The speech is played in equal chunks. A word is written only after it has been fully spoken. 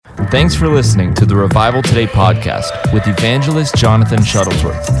Thanks for listening to the Revival Today podcast with evangelist Jonathan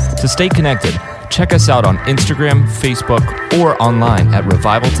Shuttlesworth. To stay connected, check us out on Instagram, Facebook, or online at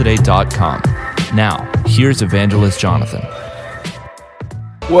revivaltoday.com. Now, here's evangelist Jonathan.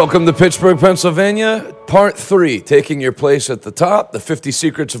 Welcome to Pittsburgh, Pennsylvania, part 3, taking your place at the top, the 50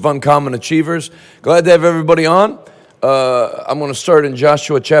 Secrets of Uncommon Achievers. Glad to have everybody on. I'm going to start in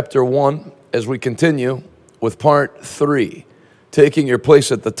Joshua chapter 1 as we continue with part 3, taking your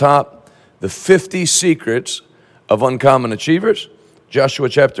place at the top, the 50 Secrets of Uncommon Achievers. Joshua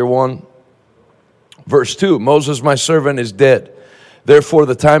chapter 1, verse 2, Moses, my servant, is dead. Therefore,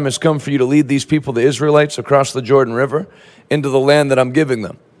 the time has come for you to lead these people, the Israelites, across the Jordan River into the land that I'm giving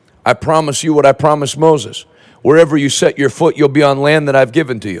them. I promise you what I promised Moses. Wherever you set your foot, you'll be on land that I've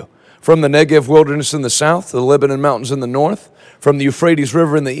given to you. From the Negev wilderness in the south, to the Lebanon mountains in the north, from the Euphrates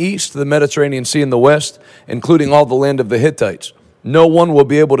River in the east, to the Mediterranean Sea in the west, including all the land of the Hittites. No one will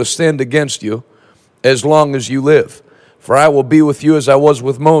be able to stand against you as long as you live. For I will be with you as I was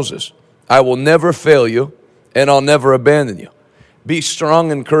with Moses. I will never fail you, and I'll never abandon you. Be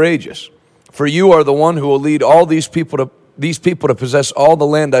strong and courageous, for you are the one who will lead all these people to possess all the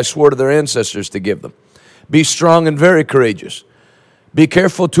land I swore to their ancestors to give them. Be strong and very courageous. Be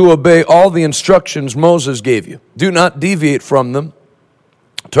careful to obey all the instructions Moses gave you. Do not deviate from them,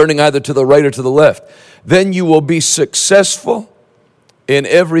 turning either to the right or to the left. Then you will be successful in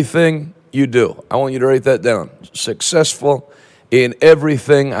everything you do. I want you to write that down. Successful in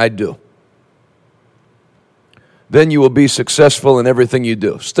everything I do. Then you will be successful in everything you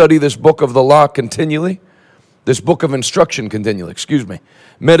do. Study this book of the law continually. This book of instruction continually,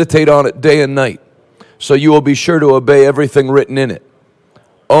 Meditate on it day and night, so you will be sure to obey everything written in it.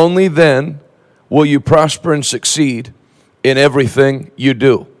 Only then will you prosper and succeed in everything you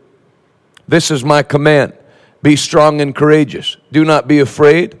do. This is my command. Be strong and courageous. Do not be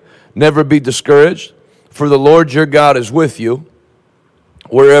afraid. Never be discouraged. For the Lord your God is with you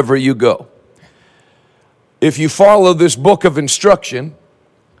wherever you go. If you follow this book of instruction,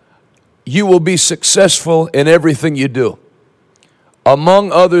 you will be successful in everything you do.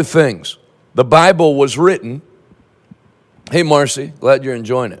 Among other things, the Bible was written. Hey, Marcy, glad you're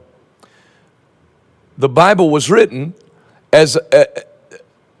enjoying it. The Bible was written as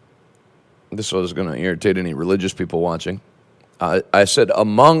this was going to irritate any religious people watching. I said,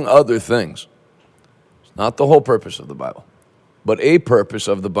 among other things. It's not the whole purpose of the Bible, but a purpose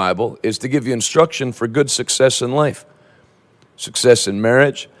of the Bible is to give you instruction for good success in life. Success in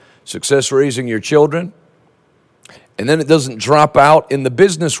marriage, success raising your children, and then it doesn't drop out in the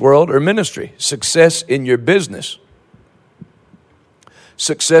business world or ministry. Success in your business.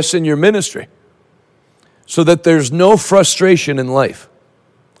 Success in your ministry. So that there's no frustration in life.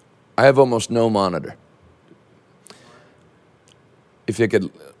 I have almost no monitor. If they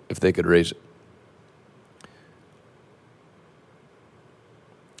could raise it.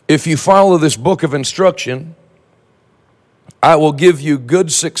 If you follow this book of instruction, I will give you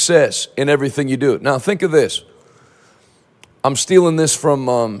good success in everything you do. Now think of this. I'm stealing this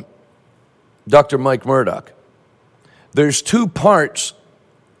from Dr. Mike Murdock. There's two parts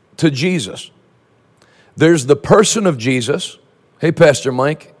to Jesus. There's the person of Jesus. Hey, Pastor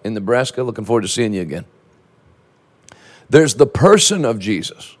Mike in Nebraska, looking forward to seeing you again. There's the person of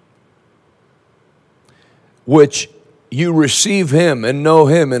Jesus, which you receive him and know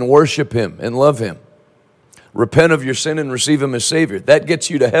him and worship him and love him. Repent of your sin and receive him as Savior. That gets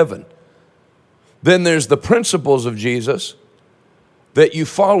you to heaven. Then there's the principles of Jesus, that you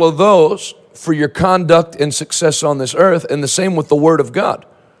follow those for your conduct and success on this earth, and the same with the Word of God.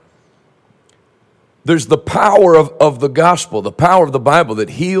 There's the power of the gospel, the power of the Bible that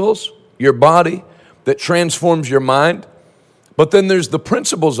heals your body, that transforms your mind. But then there's the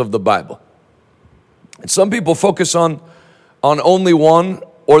principles of the Bible. And some people focus on only one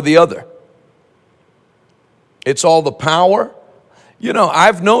or the other. It's all the power. You know,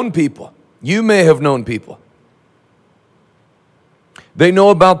 I've known people. You may have known people. They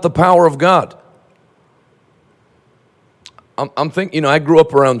know about the power of God. I'm thinking, I grew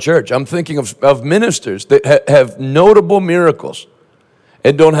up around church. I'm thinking of ministers that have notable miracles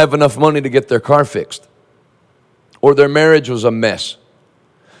and don't have enough money to get their car fixed. Or their marriage was a mess.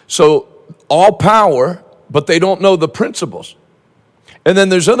 So, all power, but they don't know the principles. And then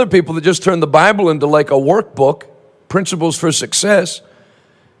there's other people that just turn the Bible into like a workbook, principles for success,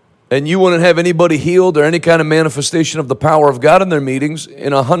 and you wouldn't have anybody healed or any kind of manifestation of the power of God in their meetings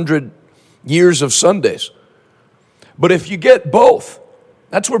in 100 years of Sundays. But if you get both,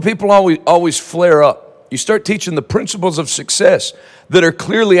 that's where people always flare up. You start teaching the principles of success that are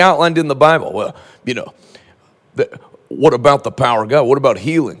clearly outlined in the Bible. Well, what about the power of God? What about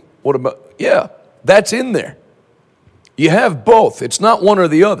healing? What about, yeah, that's in there. You have both. It's not one or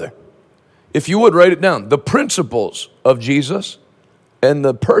the other. If you would write it down, the principles of Jesus and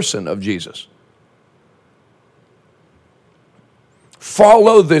the person of Jesus.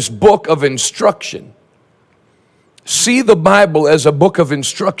 Follow this book of instruction. See the Bible as a book of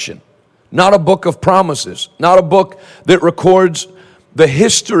instruction, not a book of promises, not a book that records the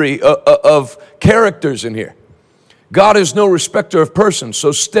history of characters in here. God is no respecter of persons,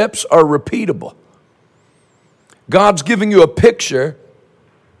 so steps are repeatable. God's giving you a picture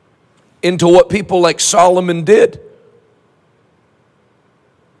into what people like Solomon did.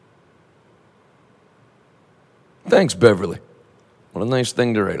 Thanks, Beverly. What a nice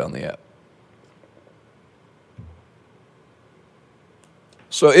thing to write on the app.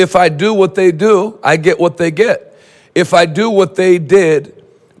 So if I do what they do, I get what they get. If I do what they did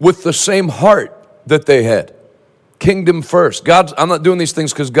with the same heart that they had, kingdom first. I'm not doing these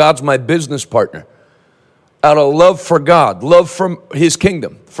things because God's my business partner. Out of love for God, love for his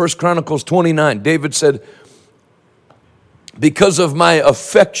kingdom. 1 Chronicles 29, David said, because of my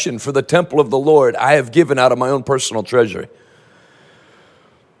affection for the temple of the Lord, I have given out of my own personal treasury.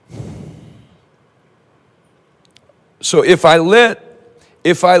 So if I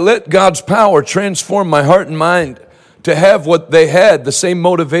let God's power transform my heart and mind to have what they had, the same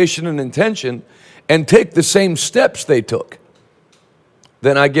motivation and intention, and take the same steps they took,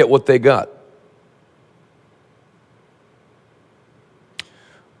 then I get what they got.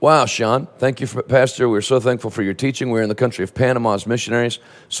 Wow, Sean, thank you, Pastor. We're so thankful for your teaching. We're in the country of Panama as missionaries.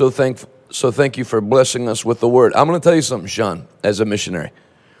 So thank you for blessing us with the word. I'm going to tell you something, Sean, as a missionary.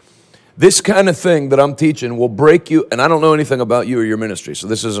 This kind of thing that I'm teaching will break you, and I don't know anything about you or your ministry, so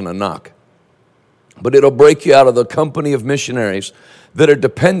this isn't a knock. But it'll break you out of the company of missionaries that are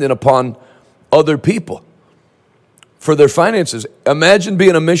dependent upon other people for their finances. Imagine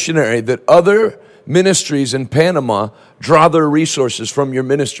being a missionary that other ministries in Panama draw their resources from your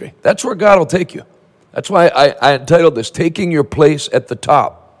ministry. That's where God will take you. That's why I entitled this, Taking Your Place at the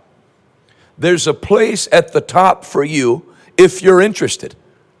Top. There's a place at the top for you if you're interested.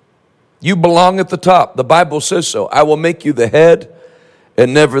 You belong at the top. The Bible says so. I will make you the head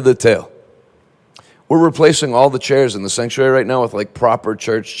and never the tail. We're replacing all the chairs in the sanctuary right now with like proper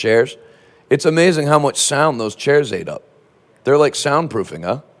church chairs. It's amazing how much sound those chairs ate up. They're like soundproofing,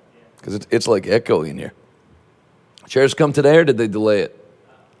 huh? Because it's like echoing in here. Chairs come today or did they delay it?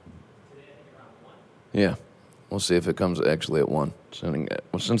 Today I think around 1. Yeah. We'll see if it comes actually at 1.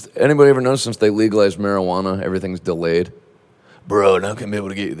 Since anybody ever noticed since they legalized marijuana, everything's delayed? Bro, not gonna be able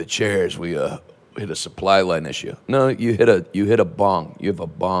to get you the chairs. We hit a supply line issue. No, you hit a bong. You have a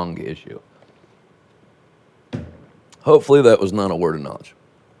bong issue. Hopefully that was not a word of knowledge.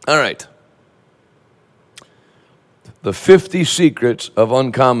 All right. The 50 Secrets of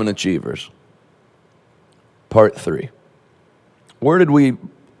Uncommon Achievers, Part 3. Where did we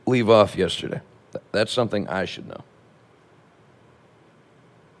leave off yesterday? That's something I should know.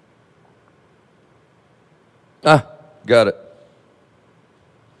 Got it.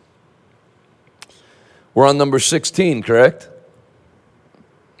 We're on number 16, correct?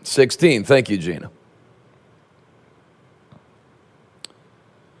 16. Thank you, Gina.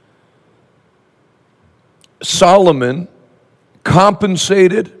 Solomon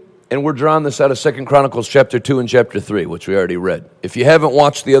compensated, and we're drawing this out of 2 Chronicles chapter 2 and chapter 3, which we already read. If you haven't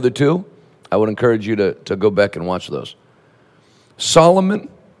watched the other two, I would encourage you to go back and watch those. Solomon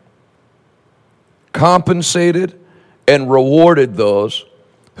compensated and rewarded those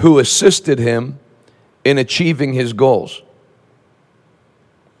who assisted him in achieving his goals.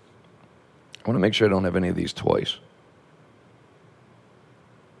 I want to make sure I don't have any of these twice.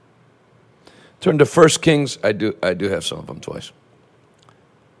 Turn to 1 Kings. I do have some of them twice.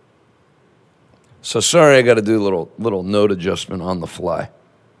 So sorry, I got to do a little note adjustment on the fly.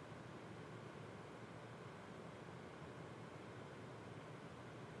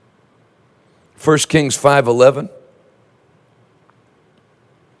 First Kings 5:11.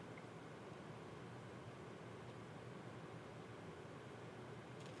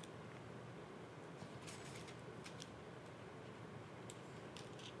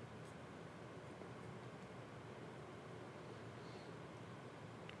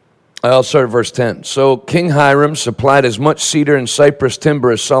 I'll start at verse 10. So King Hiram supplied as much cedar and cypress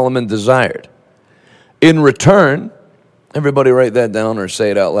timber as Solomon desired. In return, everybody write that down or say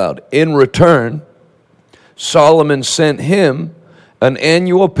it out loud. In return, Solomon sent him an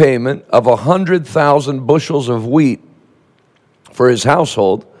annual payment of 100,000 bushels of wheat for his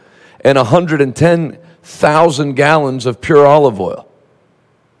household and 110,000 gallons of pure olive oil.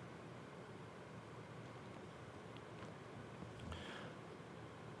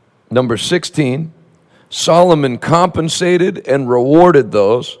 Number 16, Solomon compensated and rewarded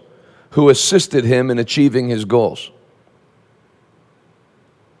those who assisted him in achieving his goals.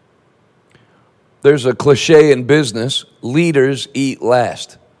 There's a cliche in business, leaders eat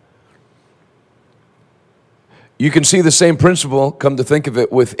last. You can see the same principle, come to think of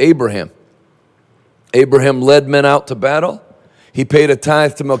it, with Abraham. Abraham led men out to battle. He paid a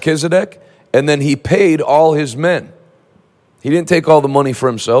tithe to Melchizedek, and then he paid all his men. He didn't take all the money for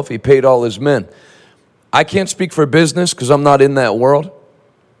himself. He paid all his men. I can't speak for business because I'm not in that world.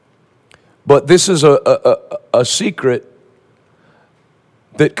 But this is a secret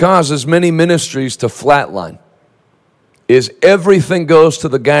that causes many ministries to flatline, is everything goes to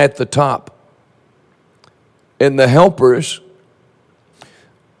the guy at the top. And the helpers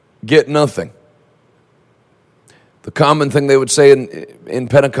get nothing. The common thing they would say in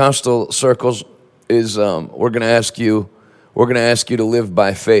Pentecostal circles is, we're going to ask you to live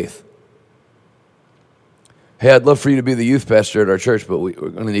by faith. Hey, I'd love for you to be the youth pastor at our church, but we're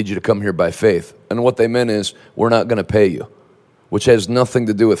going to need you to come here by faith. And what they meant is, we're not going to pay you, which has nothing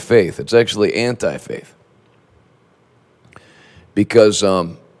to do with faith. It's actually anti-faith. Because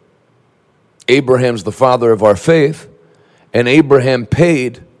Abraham's the father of our faith, and Abraham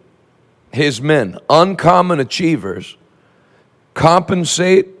paid his men, uncommon achievers,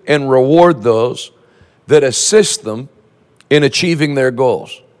 compensate and reward those that assist them in achieving their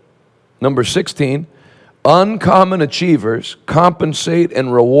goals. Number 16, uncommon achievers compensate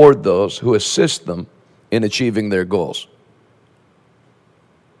and reward those who assist them in achieving their goals.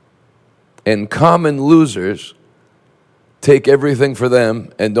 And common losers take everything for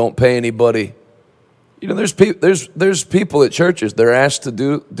them and don't pay anybody. You know, there's people at churches, they're asked to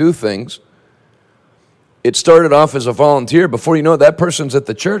do things. It started off as a volunteer. Before you know it, that person's at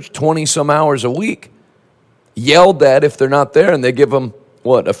the church 20-some hours a week. Yelled at if they're not there, and they give them, a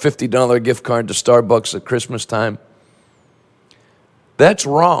 $50 gift card to Starbucks at Christmas time. That's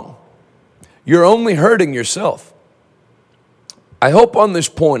wrong. You're only hurting yourself. I hope on this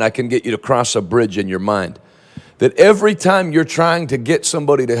point I can get you to cross a bridge in your mind. That every time you're trying to get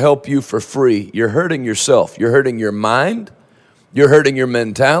somebody to help you for free, you're hurting yourself. You're hurting your mind. You're hurting your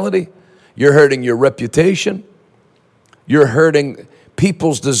mentality. You're hurting your reputation. You're hurting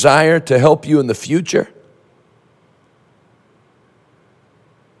people's desire to help you in the future.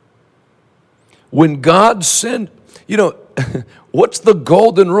 When God sent, what's the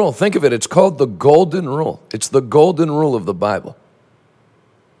golden rule? Think of it. It's called the golden rule. It's the golden rule of the Bible.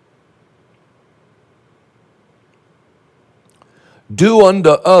 Do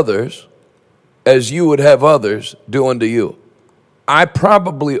unto others as you would have others do unto you. I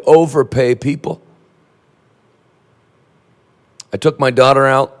probably overpay people. I took my daughter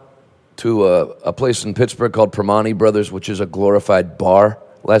out to a place in Pittsburgh called Primanti Brothers, which is a glorified bar,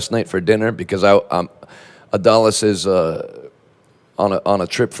 last night for dinner because Adalis is on a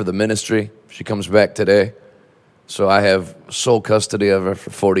trip for the ministry. She comes back today. So I have sole custody of her for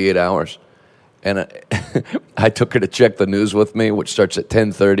 48 hours. And I took her to check the news with me, which starts at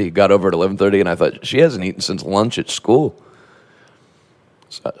 10:30, got over at 11:30, and I thought, she hasn't eaten since lunch at school.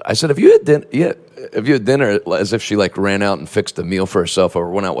 So I said, have you had dinner? Yeah, have you had dinner? As if she ran out and fixed a meal for herself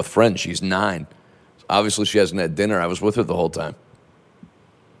or went out with friends. She's 9. Obviously, she hasn't had dinner. I was with her the whole time.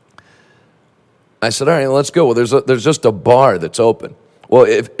 I said, all right, let's go. Well, there's just a bar that's open. Well,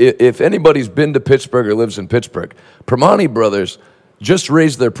 if anybody's been to Pittsburgh or lives in Pittsburgh, Primanti Brothers just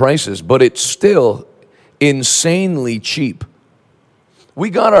raised their prices, but it's still insanely cheap.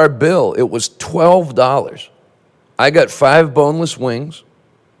 We got our bill. It was $12. I got 5 boneless wings,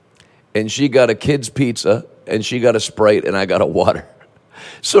 and she got a kid's pizza, and she got a Sprite, and I got a water.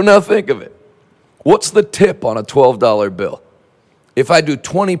 So now think of it. What's the tip on a $12 bill? If I do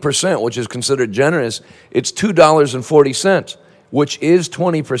 20%, which is considered generous, it's $2.40, which is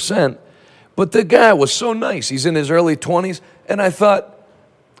 20%. But the guy was so nice. He's in his early 20s. And I thought,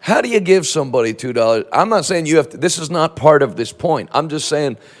 how do you give somebody $2? I'm not saying you have to. This is not part of this point. I'm just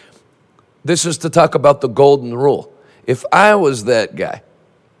saying this is to talk about the golden rule. If I was that guy,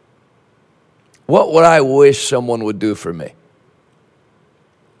 what would I wish someone would do for me?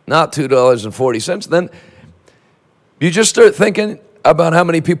 Not $2.40. Then you just start thinking about how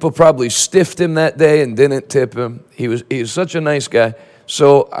many people probably stiffed him that day and didn't tip him. He was such a nice guy.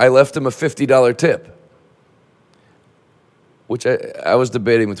 So I left him a $50 tip, which I was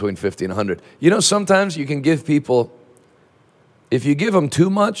debating between 50 and 100. Sometimes you can give people, if you give them too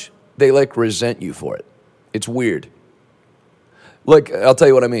much, they resent you for it. It's weird. I'll tell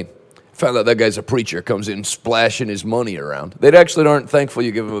you what I mean. Found out that guy's a preacher, comes in splashing his money around. They actually aren't thankful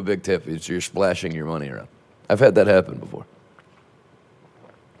you give them a big tip. You're splashing your money around. I've had that happen before.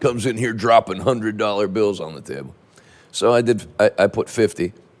 Comes in here dropping $100 bills on the table. So I put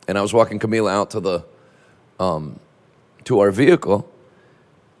 50, and I was walking Camila out to our vehicle,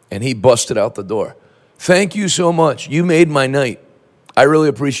 and he busted out the door. Thank you so much. You made my night. I really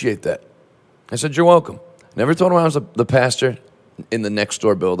appreciate that. I said, you're welcome. Never told him I was the pastor in the next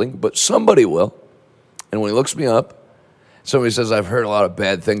door building, but somebody will. And when he looks me up, somebody says, I've heard a lot of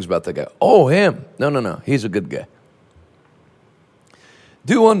bad things about the guy. Oh, him. No. He's a good guy.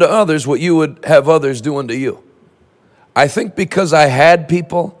 Do unto others what you would have others do unto you. I think because I had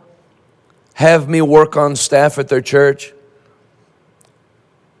people have me work on staff at their church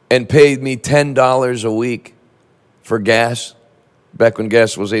and paid me $10 a week for gas, back when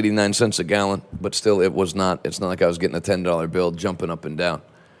gas was 89 cents a gallon, but still it's not like I was getting a $10 bill jumping up and down.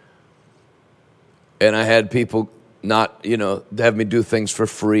 And I had people not, have me do things for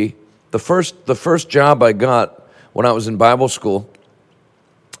free. The first job I got when I was in Bible school,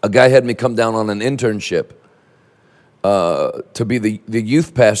 a guy had me come down on an internship to be the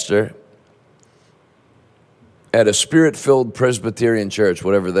youth pastor at a Spirit-filled Presbyterian church,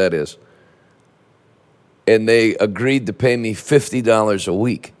 whatever that is. And they agreed to pay me $50 a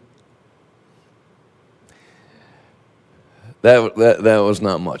week. That was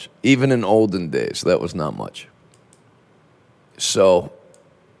not much. Even in olden days, that was not much. So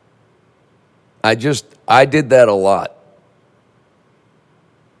I did that a lot.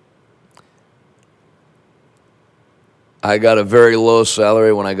 I got a very low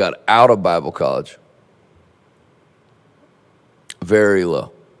salary when I got out of Bible college. Very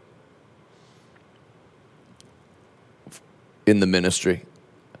low. In the ministry.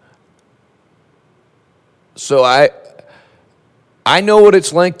 So I know what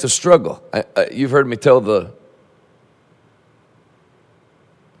it's like to struggle. You've heard me tell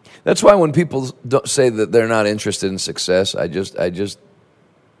that's why when people don't say that they're not interested in success, I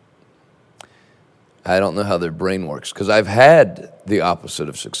don't know how their brain works, because I've had the opposite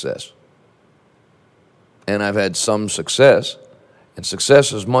of success. And I've had some success, and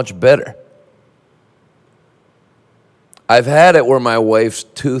success is much better. I've had it where my wife's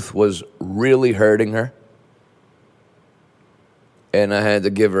tooth was really hurting her, and I had to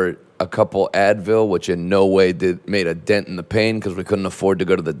give her a couple Advil, which in no way made a dent in the pain because we couldn't afford to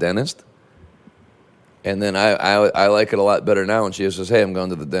go to the dentist. And then I like it a lot better now when she says, hey, I'm going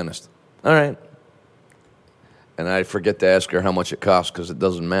to the dentist. All right. And I forget to ask her how much it costs because it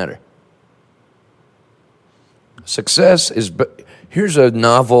doesn't matter. Here's a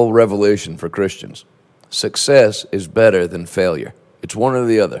novel revelation for Christians. Success is better than failure. It's one or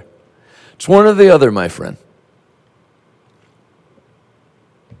the other. It's one or the other, my friend.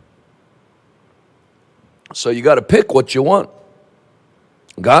 So you got to pick what you want.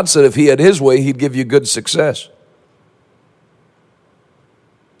 God said if he had his way, he'd give you good success.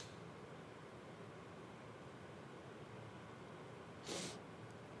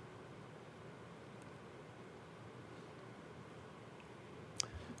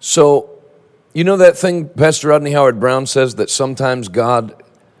 So, you know that thing Pastor Rodney Howard-Browne says, that sometimes God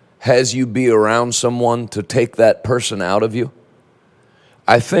has you be around someone to take that person out of you?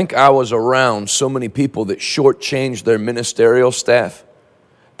 I think I was around so many people that shortchanged their ministerial staff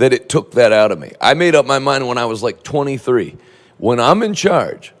that it took that out of me. I made up my mind when I was like 23. When I'm in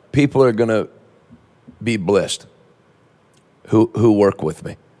charge, people are going to be blessed who work with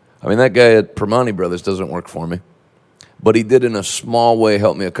me. I mean, that guy at Permani Brothers doesn't work for me. But he did in a small way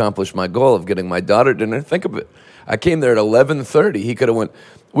help me accomplish my goal of getting my daughter dinner. Think of it. I came there at 11:30. He could have went,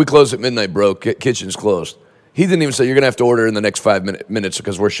 we close at midnight, bro. Kitchen's closed. He didn't even say, you're going to have to order in the next 5 minutes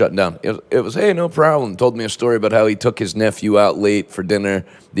because we're shutting down. It was, hey, no problem. Told me a story about how he took his nephew out late for dinner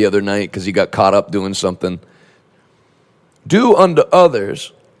the other night because he got caught up doing something. Do unto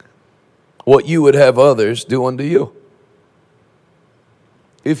others what you would have others do unto you.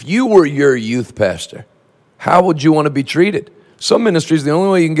 If you were your youth pastor, how would you want to be treated? Some ministries, the only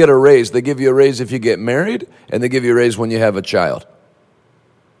way you can get a raise, they give you a raise if you get married, and they give you a raise when you have a child.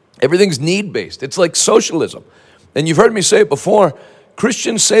 Everything's need-based. It's like socialism. And you've heard me say it before.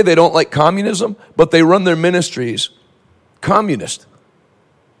 Christians say they don't like communism, but they run their ministries communist.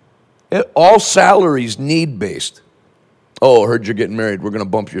 All salaries need-based. Oh, I heard you're getting married. We're going to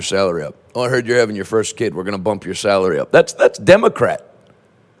bump your salary up. Oh, I heard you're having your first kid. We're going to bump your salary up. That's Democrat.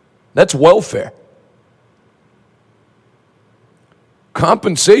 That's welfare.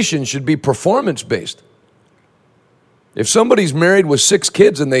 Compensation should be performance-based. If somebody's married with 6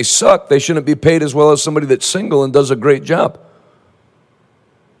 kids and they suck, they shouldn't be paid as well as somebody that's single and does a great job.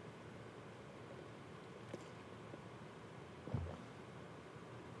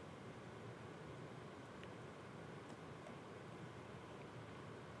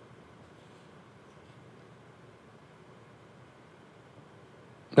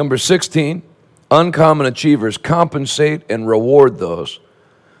 Number 16, uncommon achievers compensate and reward those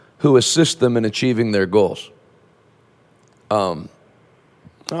who assist them in achieving their goals.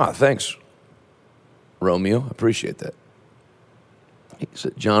 Thanks, Romeo. Appreciate that. He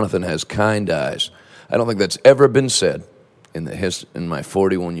said, Jonathan has kind eyes. I don't think that's ever been said in my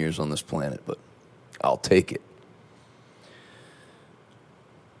 41 years on this planet, but I'll take it.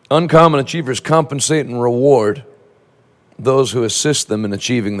 Uncommon achievers compensate and reward those who assist them in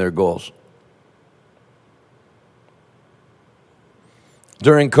achieving their goals.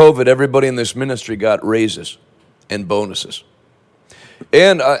 During COVID, everybody in this ministry got raises and bonuses.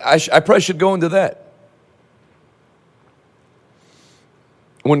 And I probably should go into that.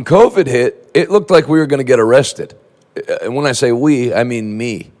 When COVID hit, it looked like we were going to get arrested. And when I say we, I mean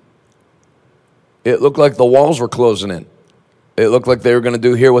me. It looked like the walls were closing in. It looked like they were going to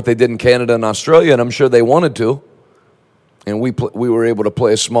do here what they did in Canada and Australia, and I'm sure they wanted to. And we were able to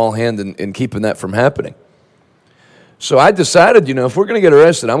play a small hand in keeping that from happening. So I decided, if we're going to get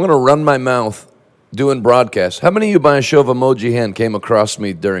arrested, I'm going to run my mouth doing broadcasts. How many of you, by a show of emoji hand, came across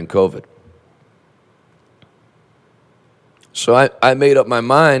me during COVID? So I made up my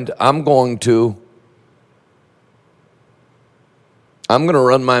mind, I'm going to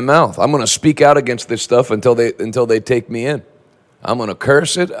run my mouth. I'm going to speak out against this stuff until they take me in. I'm going to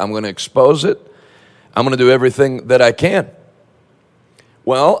curse it. I'm going to expose it. I'm going to do everything that I can.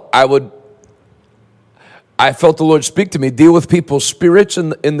 Well, I felt the Lord speak to me, deal with people's spirits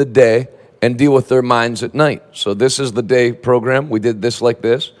in the day and deal with their minds at night. So this is the day program. We did this like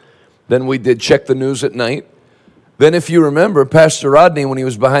this. Then we did check the news at night. Then if you remember, Pastor Rodney, when he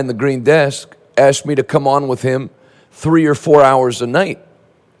was behind the green desk, asked me to come on with him 3 or 4 hours a night.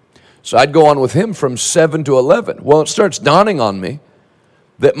 So I'd go on with him from 7 to 11. Well, it starts dawning on me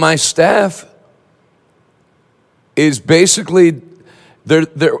that my staff is basically,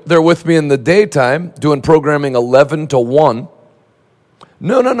 they're with me in the daytime doing programming 11 to 1.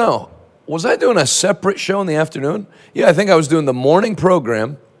 No. Was I doing a separate show in the afternoon? Yeah, I think I was doing the morning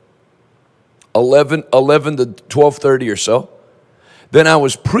program, 11 to 12:30 or so. Then I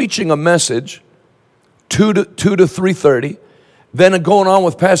was preaching a message, 2 to 3:30. Then going on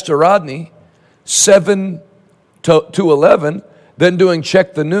with Pastor Rodney, 7 to 11. Then doing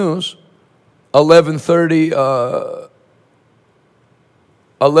Check the News, 11:30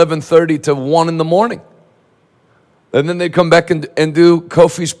 to 1 in the morning. And then they'd come back and do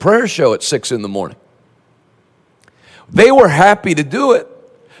Kofi's prayer show at 6 in the morning. They were happy to do it,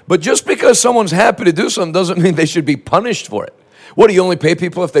 but just because someone's happy to do something doesn't mean they should be punished for it. What, do you only pay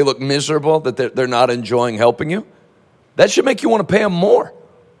people if they look miserable, that they're not enjoying helping you? That should make you want to pay them more.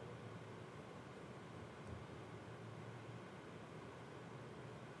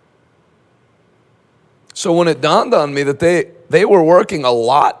 So when it dawned on me that they were working a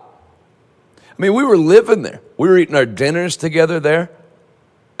lot, I mean, we were living there. We were eating our dinners together there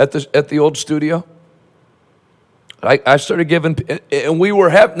at the old studio. I started giving, and we were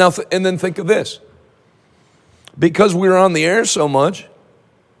happy. Now, and then think of this. Because we were on the air so much,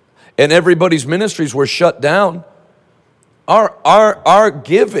 and everybody's ministries were shut down, our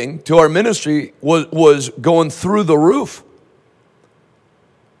giving to our ministry was going through the roof.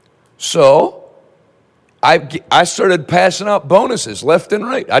 So I started passing out bonuses left and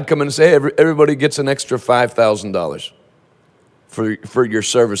right. I'd come in and say, hey, everybody gets an extra $5,000 for your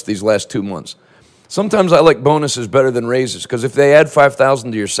service these last 2 months. Sometimes I like bonuses better than raises, because if they add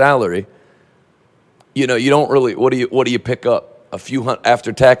 $5,000 to your salary, you don't really, what do you pick up?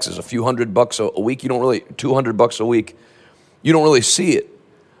 After taxes, a few $100 a week. You don't really, $200 a week. You don't really see it.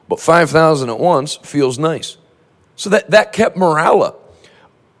 But $5,000 at once feels nice. So that kept morale up.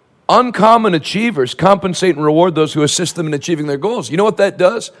 Uncommon achievers compensate and reward those who assist them in achieving their goals. You know what that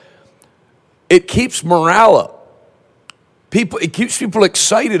does? It keeps morale up. It keeps people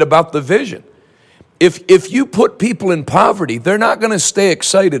excited about the vision. If you put people in poverty, they're not going to stay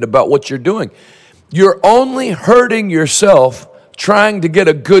excited about what you're doing. You're only hurting yourself trying to get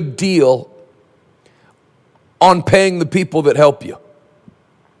a good deal on paying the people that help you.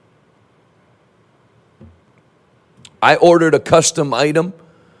 I ordered a custom item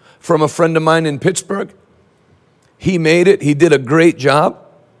from a friend of mine in Pittsburgh. He made it. He did a great job.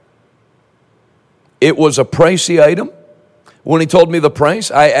 It was a pricey item. When he told me the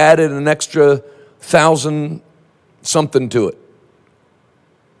price, I added an extra 1,000 something to it.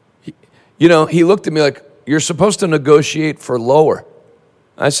 He looked at me like, you're supposed to negotiate for lower.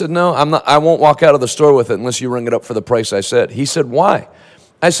 I said, no, I'm not. I won't walk out of the store with it unless you ring it up for the price I said. He said, why?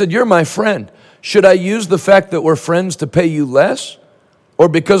 I said, you're my friend. Should I use the fact that we're friends to pay you less? Or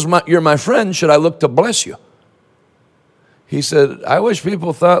because you're my friend, should I look to bless you? He said, I wish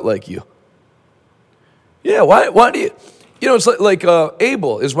people thought like you. Yeah, why do you? You know, it's like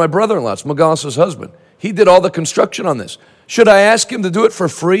Abel is my brother-in-law. It's Magalis's husband. He did all the construction on this. Should I ask him to do it for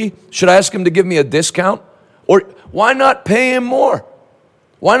free? Should I ask him to give me a discount? Or why not pay him more?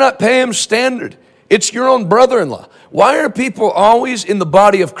 Why not pay him standard? It's your own brother-in-law. Why are people always in the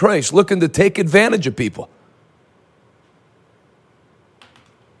body of Christ looking to take advantage of people?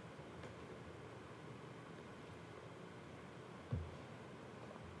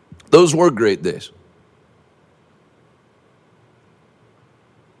 Those were great days.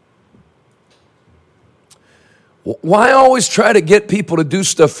 Why always try to get people to do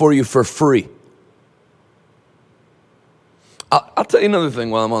stuff for you for free? I'll tell you another thing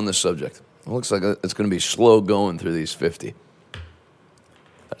while I'm on this subject. It looks like it's going to be slow going through these 50.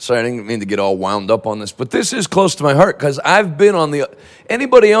 Sorry, I didn't mean to get all wound up on this, but this is close to my heart because I've been on the...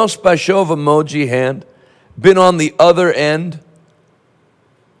 Anybody else, by show of emoji hand, been on the other end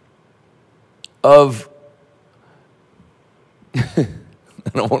of... I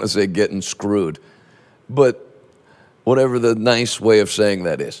don't want to say getting screwed, but whatever the nice way of saying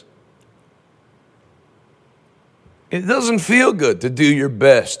that is. It doesn't feel good to do your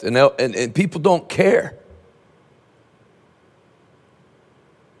best, and people don't care.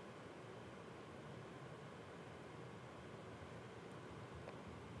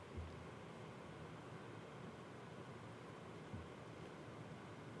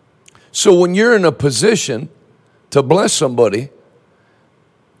 So when you're in a position to bless somebody,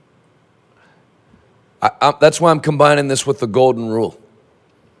 that's why I'm combining this with the golden rule.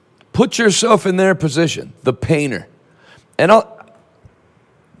 Put yourself in their position, the painter. And I'll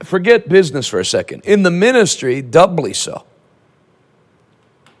forget business for a second. In the ministry, doubly so.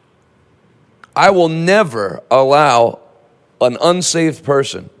 I will never allow an unsaved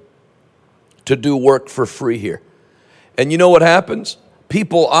person to do work for free here. And you know what happens?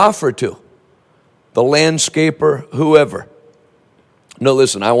 People offer to. The landscaper, whoever. No,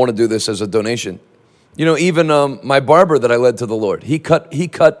 listen, I want to do this as a donation. You know, even my barber that I led to the Lord, he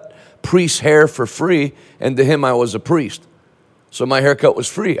cut priest's hair for free, and to him I was a priest. So my haircut was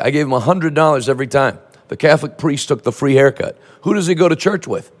free. I gave him $100 every time. The Catholic priest took the free haircut. Who does he go to church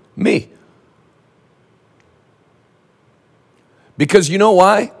with? Me. Because you know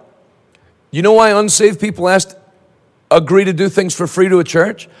why? You know why unsaved people agree to do things for free to a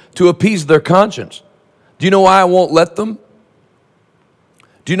church? To appease their conscience. Do you know why I won't let them?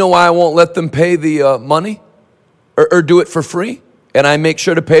 Do you know why I won't let them pay the money? Or do it for free? And I make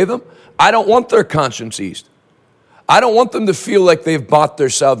sure to pay them? I don't want their conscience eased. I don't want them to feel like they've bought their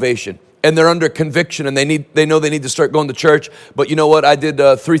salvation and they're under conviction and they know they need to start going to church. But you know what? I did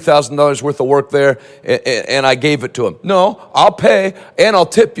 $3,000 worth of work there and I gave it to them. No, I'll pay and I'll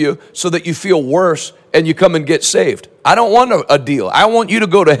tip you so that you feel worse and you come and get saved. I don't want a deal. I want you to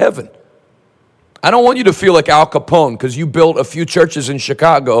go to heaven. I don't want you to feel like Al Capone because you built a few churches in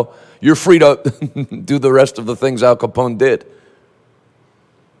Chicago. You're free to do the rest of the things Al Capone did.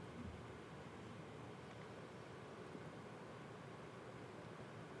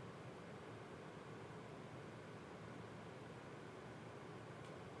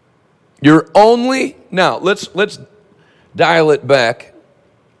 You're only, now let's dial it back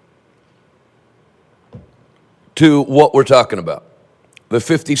to what we're talking about. The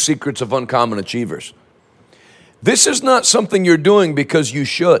 50 Secrets of Uncommon Achievers. This is not something you're doing because you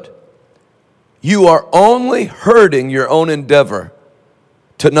should. You are only hurting your own endeavor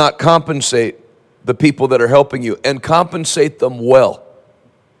to not compensate the people that are helping you and compensate them well.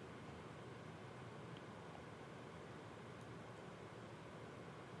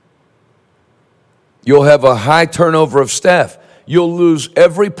 You'll have a high turnover of staff. You'll lose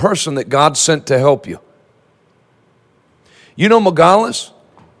every person that God sent to help you. You know Magalis,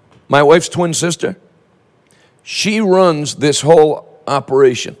 my wife's twin sister? She runs this whole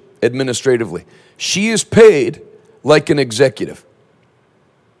operation administratively. She is paid like an executive.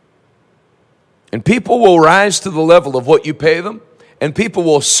 And people will rise to the level of what you pay them, and people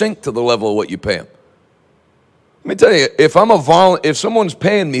will sink to the level of what you pay them. Let me tell you, if someone's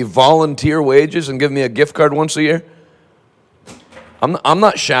paying me volunteer wages and giving me a gift card once a year, I'm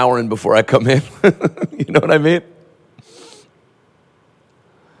not showering before I come in. You know what I mean?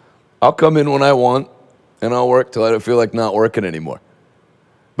 I'll come in when I want, and I'll work till I don't feel like not working anymore.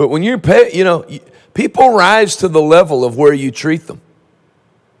 But when you're paid, you know, people rise to the level of where you treat them.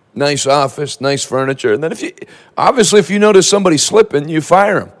 Nice office, nice furniture. And then if you notice somebody slipping, you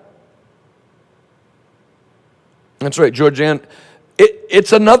fire them. That's right, Georgianne.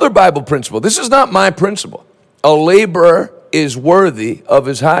 It's another Bible principle. This is not my principle. A laborer is worthy of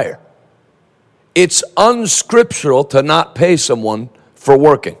his hire. It's unscriptural to not pay someone for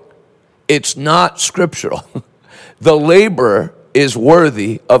working. It's not scriptural. The laborer is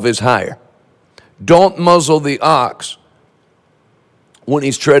worthy of his hire. Don't muzzle the ox when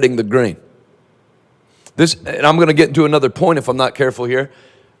he's treading the grain. This, and I'm going to get into another point if I'm not careful here.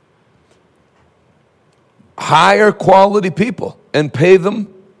 Hire quality people and pay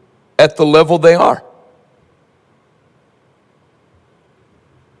them at the level they are.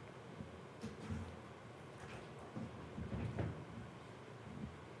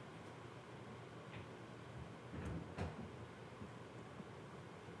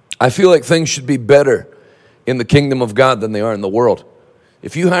 I feel like things should be better in the kingdom of God than they are in the world.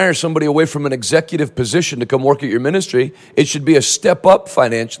 If you hire somebody away from an executive position to come work at your ministry, it should be a step up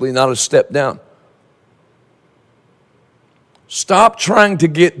financially, not a step down. Stop trying to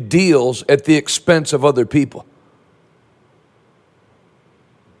get deals at the expense of other people.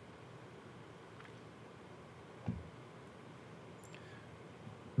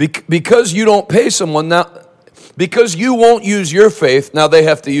 Because you don't pay someone now, because you won't use your faith, now they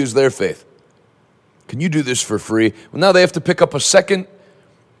have to use their faith. Can you do this for free? Well, now they have to pick up a second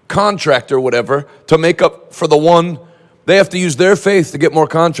contract or whatever to make up for the one. They have to use their faith to get more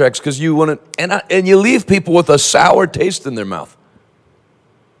contracts because you want to, and you leave people with a sour taste in their mouth.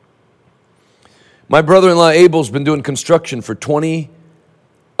 My brother-in-law Abel's been doing construction for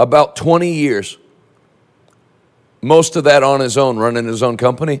about 20 years. Most of that on his own, running his own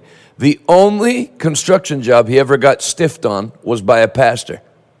company. The only construction job he ever got stiffed on was by a pastor.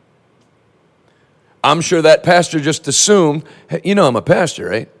 I'm sure that pastor just assumed, hey, you know I'm a pastor,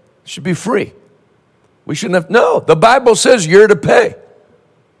 right? It should be free. We shouldn't have, no, the Bible says you're to pay.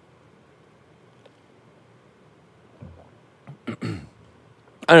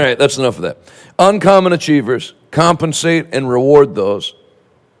 All right, that's enough of that. Uncommon achievers compensate and reward those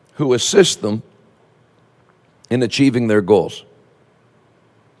who assist them in achieving their goals.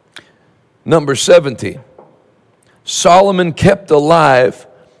 Number 17, Solomon kept alive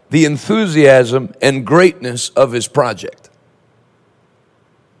the enthusiasm and greatness of his project.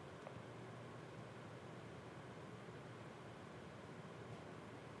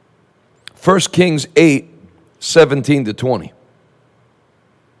 First Kings 8, 17 to 20.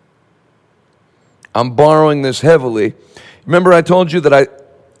 I'm borrowing this heavily. Remember I told you that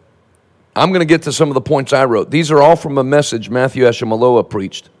I'm going to get to some of the points I wrote. These are all from a message Matthew Ashimolowo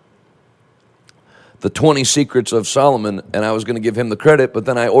preached. The 20 Secrets of Solomon, and I was going to give him the credit, but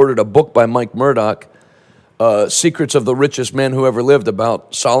then I ordered a book by Mike Murdoch, Secrets of the Richest Man Who Ever Lived,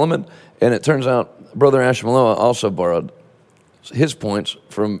 about Solomon, and it turns out Brother Ashimolowo also borrowed his points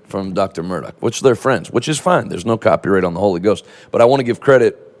from Dr. Murdoch, which they're friends, which is fine. There's no copyright on the Holy Ghost. But I want to give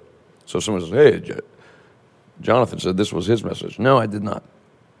credit. So someone says, hey, Jonathan said this was his message. No, I did not.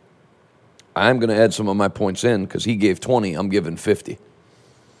 I'm going to add some of my points in because he gave 20, I'm giving 50.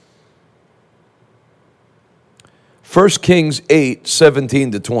 1 Kings 8,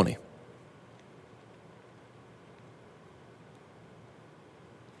 17 to 20.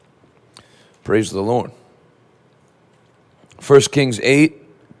 Praise the Lord. 1 Kings 8,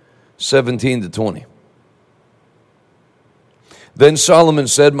 17 to 20. Then Solomon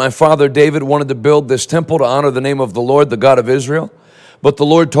said, my father David wanted to build this temple to honor the name of the Lord, the God of Israel. But the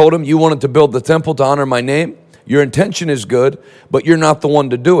Lord told him, you wanted to build the temple to honor my name? Your intention is good, but you're not the one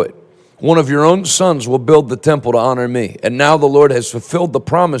to do it. One of your own sons will build the temple to honor me. And now the Lord has fulfilled the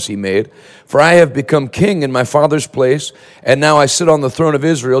promise he made, for I have become king in my father's place, and now I sit on the throne of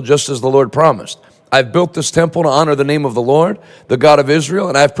Israel just as the Lord promised. I've built this temple to honor the name of the Lord, the God of Israel,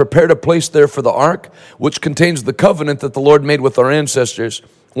 and I've prepared a place there for the ark, which contains the covenant that the Lord made with our ancestors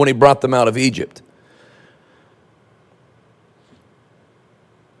when he brought them out of Egypt.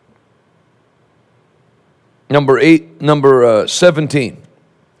 Number 17.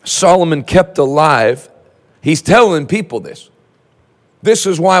 Solomon kept alive. He's telling people this. This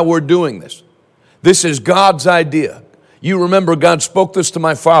is why we're doing this. This is God's idea. You remember God spoke this to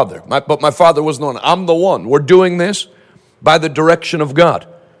my father, but my father wasn't on it. I'm the one. We're doing this by the direction of God.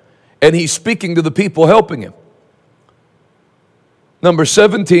 And he's speaking to the people helping him. Number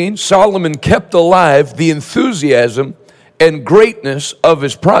 17, Solomon kept alive the enthusiasm and greatness of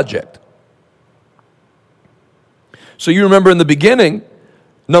his project. So you remember in the beginning,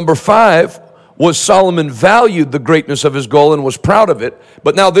 number 5 was Solomon valued the greatness of his goal and was proud of it.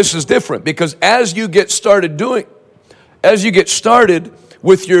 But now this is different because as you get started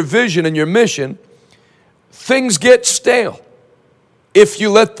with your vision and your mission, things get stale if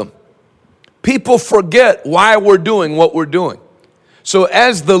you let them. People forget why we're doing what we're doing. So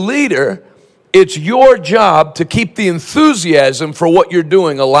as the leader, It's your job to keep the enthusiasm for what you're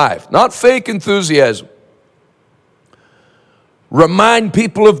doing alive, not fake enthusiasm. Remind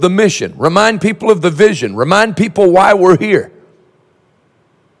people of the mission. Remind people of the vision. Remind people why we're here.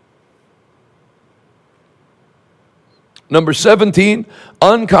 Number 17,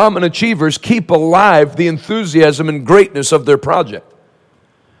 uncommon achievers keep alive the enthusiasm and greatness of their project.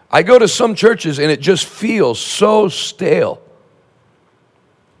 I go to some churches and it just feels so stale.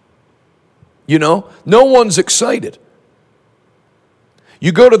 You know, no one's excited.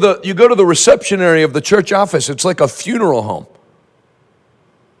 You go to the reception area of the church office, it's like a funeral home.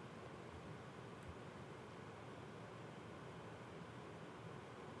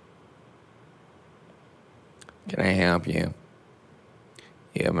 Can I help you?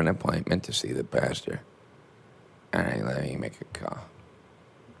 You have an appointment to see the pastor. All right, let me make a call.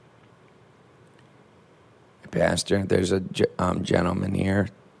 Pastor, there's a gentleman here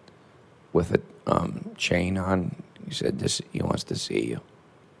with a chain on. He said he wants to see you.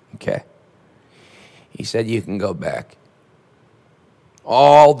 Okay. He said you can go back.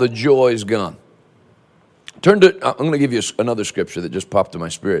 All the joy's gone. I'm going to give you another scripture that just popped in my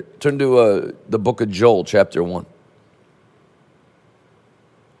spirit. Turn to the book of Joel, chapter 1.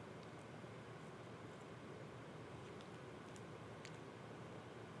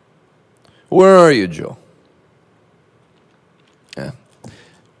 Where are you, Joel? Yeah.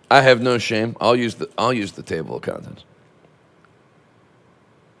 I have no shame. I'll use the table of contents.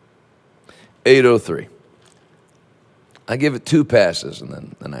 803. I give it 2 passes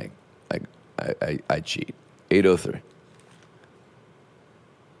and then I cheat. 803.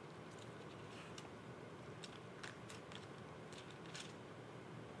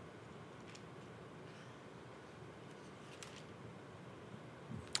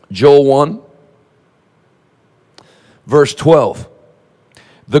 Joel 1, verse 12.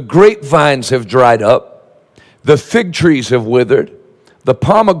 The grapevines have dried up, the fig trees have withered, the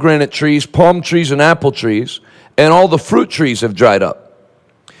pomegranate trees, palm trees, and apple trees, and all the fruit trees have dried up.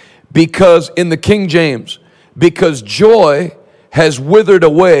 Because, in the King James, because joy has withered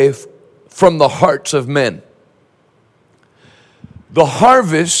away from the hearts of men. The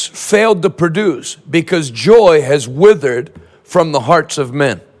harvest failed to produce because joy has withered from the hearts of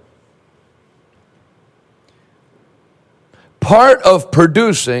men. Part of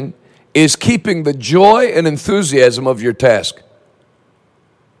producing is keeping the joy and enthusiasm of your task.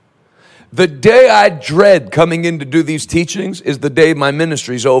 The day I dread coming in to do these teachings is the day my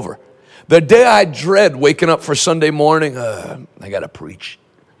ministry's over. The day I dread waking up for Sunday morning, I got to preach.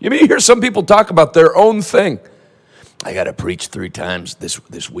 You hear some people talk about their own thing. I got to preach 3 times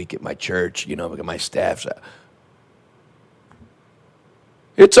this week at my church, because my staff's out.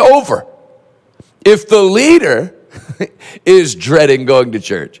 It's over. If the leader is dreading going to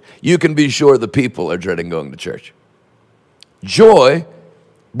church, you can be sure the people are dreading going to church. Joy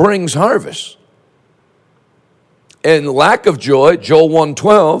brings harvest. And lack of joy, Joel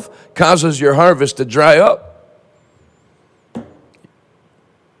 1:12, causes your harvest to dry up.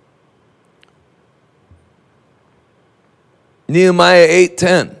 Nehemiah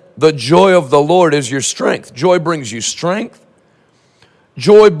 8:10, the joy of the Lord is your strength. Joy brings you strength.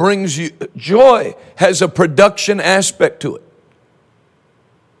 Joy has a production aspect to it.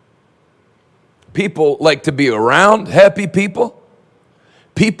 People like to be around happy people.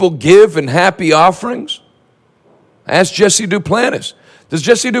 People give in happy offerings. Ask Jesse Duplantis. Does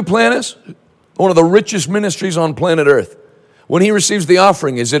Jesse Duplantis, one of the richest ministries on planet Earth, when he receives the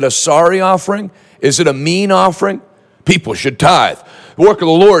offering, is it a sorry offering? Is it a mean offering? People should tithe. The work of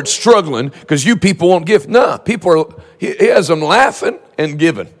the Lord's struggling because you people won't give. No, he has them laughing and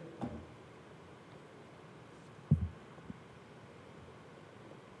giving.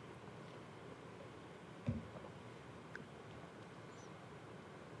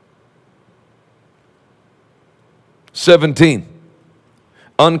 "17.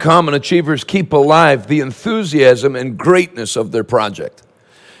 Uncommon achievers keep alive the enthusiasm and greatness of their project."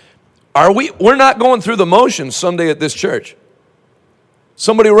 We're not going through the motions Sunday at this church.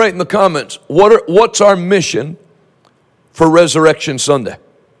 Somebody write in the comments, what's our mission for Resurrection Sunday?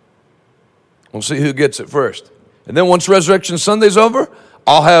 We'll see who gets it first. And then once Resurrection Sunday's over,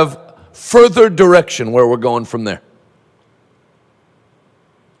 I'll have further direction where we're going from there.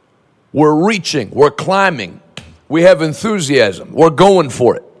 We're reaching, we're climbing, we have enthusiasm, we're going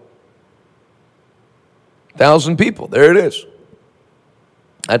for it. 1,000 people, there it is.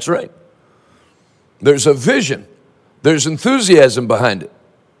 That's right. There's a vision. There's enthusiasm behind it.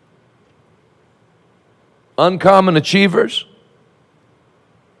 Uncommon achievers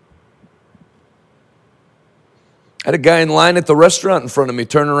I had a guy in line at the restaurant in front of me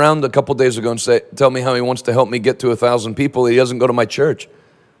turn around a couple days ago and tell me how he wants to help me get to 1,000 people. He doesn't go to my church,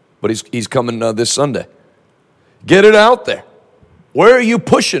 but he's coming this Sunday. Get it out there. Where are you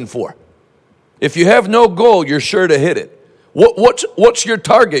pushing for? If you have no goal, you're sure to hit it. What's your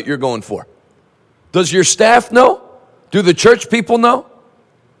target you're going for? Does your staff know? Do the church people know?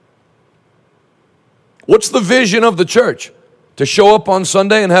 What's the vision of the church? To show up on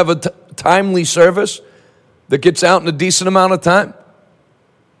Sunday and have a timely service that gets out in a decent amount of time?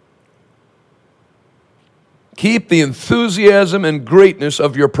 Keep the enthusiasm and greatness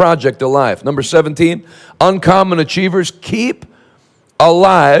of your project alive. Number 17, uncommon achievers keep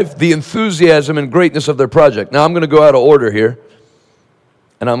alive the enthusiasm and greatness of their project. Now I'm going to go out of order here,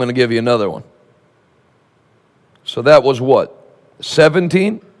 and I'm going to give you another one. So that was what?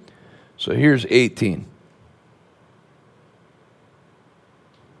 17? So here's 18.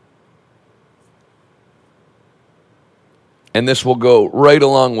 And this will go right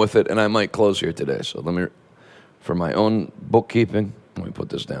along with it, and I might close here today. So let me, for my own bookkeeping, let me put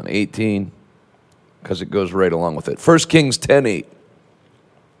this down. 18, because it goes right along with it. 1 Kings 10:8.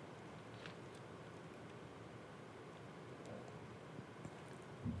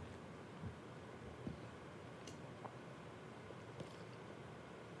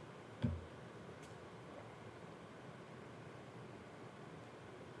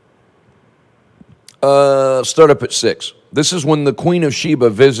 Start up at 6. This is when the Queen of Sheba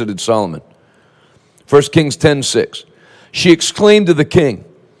visited Solomon. 1 Kings 10:6. She exclaimed to the king,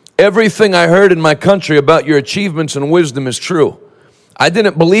 "Everything I heard in my country about your achievements and wisdom is true. I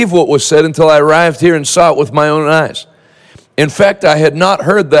didn't believe what was said until I arrived here and saw it with my own eyes. In fact, I had not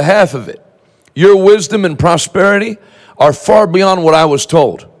heard the half of it. Your wisdom and prosperity are far beyond what I was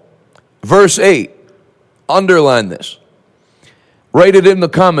told." Verse 8, underline this. Write it in the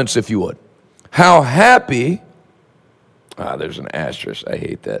comments if you would. How happy, there's an asterisk. I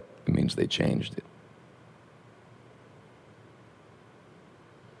hate that. It means they changed it.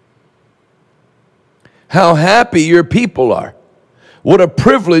 How happy your people are. What a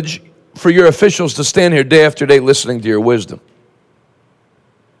privilege for your officials to stand here day after day listening to your wisdom.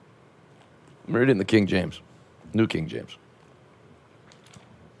 I'm reading the King James, New King James.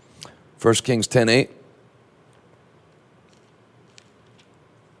 1 Kings 10:8.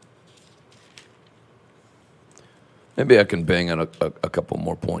 Maybe I can bang on a couple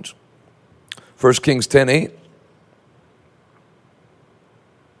more points. 1 Kings 10:8.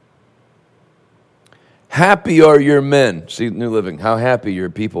 Happy are your men. See, New Living, how happy your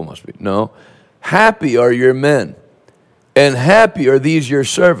people must be. No. Happy are your men, and happy are these your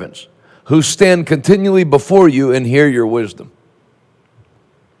servants, who stand continually before you and hear your wisdom.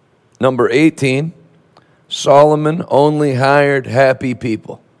 Number 18, Solomon only hired happy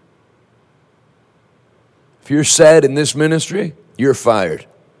people. If you're sad in this ministry, you're fired.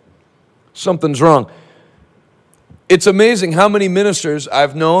 Something's wrong. It's amazing how many ministers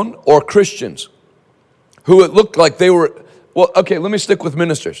I've known, or Christians, who it looked like they were, well, okay, let me stick with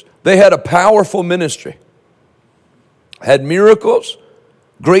ministers. They had a powerful ministry, had miracles,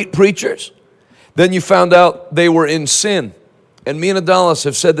 great preachers. Then you found out they were in sin. And me and Adalis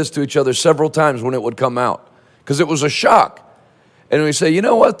have said this to each other several times when it would come out, because it was a shock. And we say, you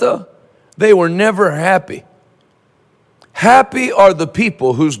know what though? They were never happy. Happy are the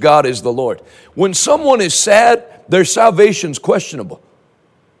people whose God is the Lord. When someone is sad, their salvation's questionable.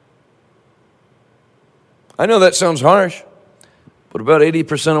 I know that sounds harsh, but about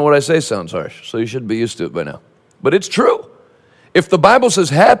 80% of what I say sounds harsh, so you should be used to it by now. But it's true. If the Bible says,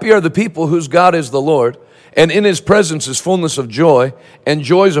 happy are the people whose God is the Lord, and in his presence is fullness of joy, and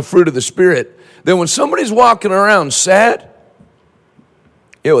joy is a fruit of the Spirit, then when somebody's walking around sad,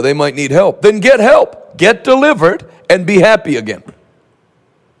 they might need help. Then get help, get delivered, and be happy again.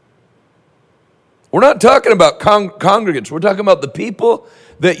 We're not talking about congregants. We're talking about the people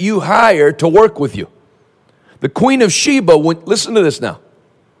that you hire to work with you. The Queen of Sheba, listen to this now.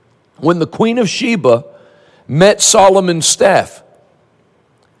 When the Queen of Sheba met Solomon's staff,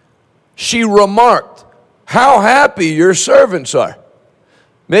 she remarked, how happy your servants are.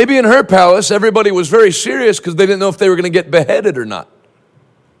 Maybe in her palace, everybody was very serious because they didn't know if they were going to get beheaded or not.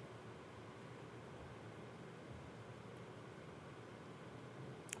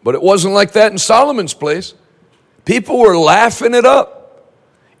 But it wasn't like that in Solomon's place. People were laughing it up.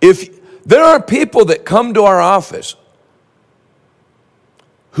 If there are people that come to our office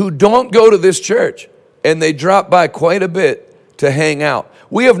who don't go to this church, and they drop by quite a bit to hang out.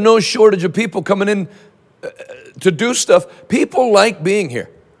 We have no shortage of people coming in to do stuff. People like being here.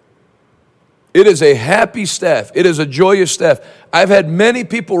 It is a happy staff. It is a joyous staff. I've had many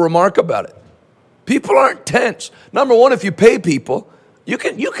people remark about it. People aren't tense. Number one, if you pay people, you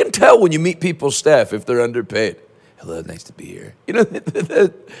can tell when you meet people's staff if they're underpaid. Hello, nice to be here. You know,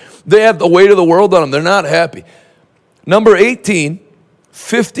 they have the weight of the world on them. They're not happy. Number 18,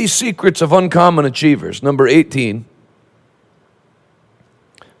 50 secrets of uncommon achievers. Number 18,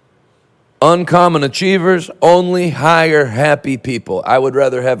 uncommon achievers only hire happy people. I would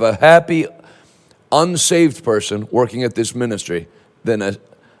rather have a happy, unsaved person working at this ministry than an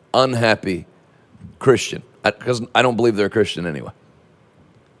unhappy Christian, because I don't believe they're a Christian anyway.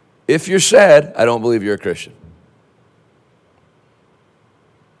 If you're sad, I don't believe you're a Christian.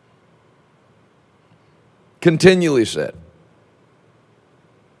 Continually sad.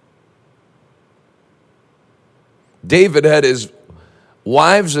 David had his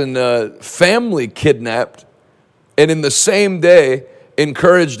wives and family kidnapped, and in the same day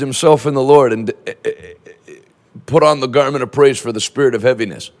encouraged himself in the Lord and put on the garment of praise for the spirit of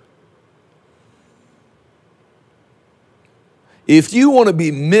heaviness. If you want to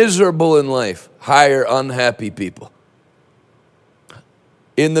be miserable in life, hire unhappy people.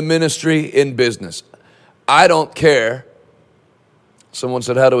 In the ministry, in business. I don't care. Someone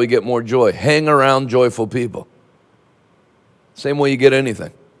said, how do we get more joy? Hang around joyful people. Same way you get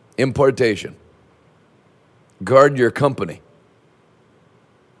anything. Impartation. Guard your company.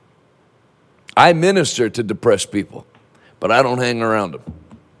 I minister to depressed people, but I don't hang around them.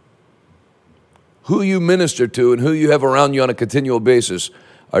 Who you minister to and who you have around you on a continual basis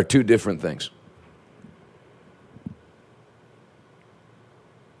are two different things.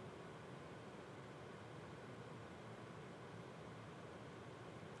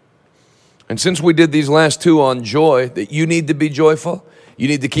 And since we did these last two on joy, that you need to be joyful, you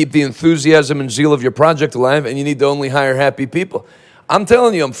need to keep the enthusiasm and zeal of your project alive, and you need to only hire happy people. I'm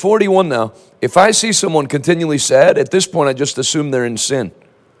telling you, I'm 41 now. If I see someone continually sad, at this point I just assume they're in sin.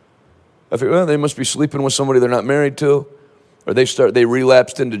 I figure, well, they must be sleeping with somebody they're not married to, or they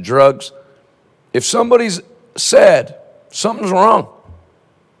relapsed into drugs. If somebody's sad, something's wrong.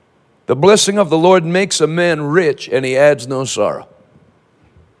 The blessing of the Lord makes a man rich, and he adds no sorrow.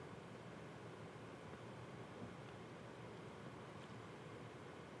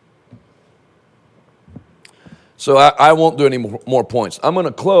 So I won't do any more points. I'm going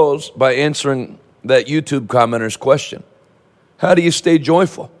to close by answering that YouTube commenter's question. How do you stay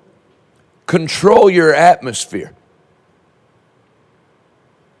joyful? Control your atmosphere.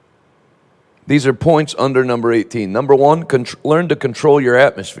 These are points under number 18. Number 1, learn to control your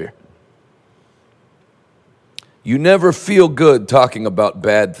atmosphere. You never feel good talking about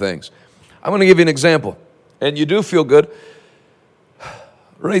bad things. I'm going to give you an example. And you do feel good.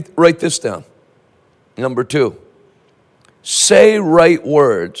 Write this down. Number 2. Say right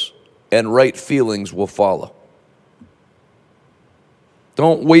words and right feelings will follow.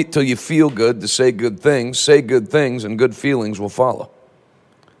 Don't wait till you feel good to say good things. Say good things and good feelings will follow.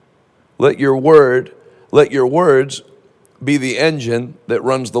 Let your words be the engine that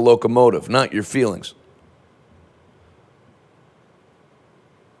runs the locomotive, not your feelings.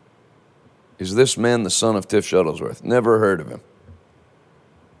 Is this man the son of Tiff Shuttlesworth? Never heard of him.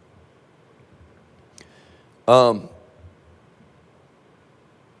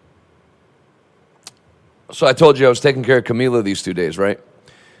 So I told you I was taking care of Camila these 2 days, right?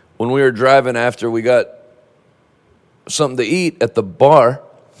 When we were driving after we got something to eat at the bar,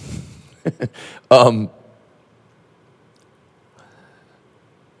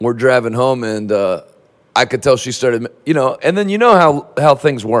 we're driving home and I could tell she started, and then you know how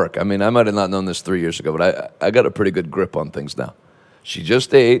things work. I mean, I might have not known this 3 years ago, but I got a pretty good grip on things now. She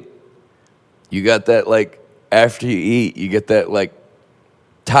just ate. You got that, after you eat, you get that,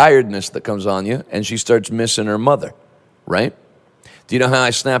 tiredness that comes on you, and she starts missing her mother, right? Do you know how I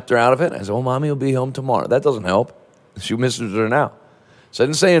snapped her out of it? I said, Mommy will be home tomorrow. That doesn't help. She misses her now. So I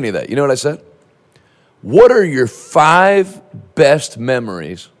didn't say any of that. You know what I said? What are your 5 best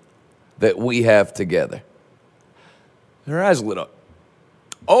memories that we have together? Her eyes lit up.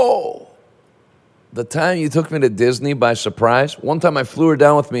 Oh, the time you took me to Disney by surprise. One time I flew her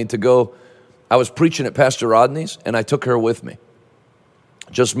down with me to go. I was preaching at Pastor Rodney's, and I took her with me.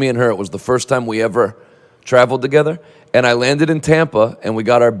 Just me and her. It was the first time we ever traveled together. And I landed in Tampa, and we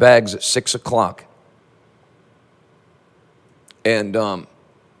got our bags at 6 o'clock. And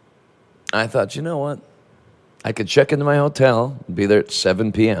I thought, you know what? I could check into my hotel, be there at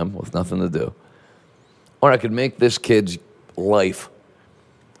 7 p.m. with nothing to do. Or I could make this kid's life.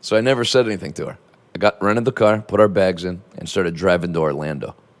 So I never said anything to her. I rented the car, put our bags in, and started driving to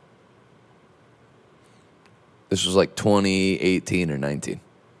Orlando. This was 2018 or 19.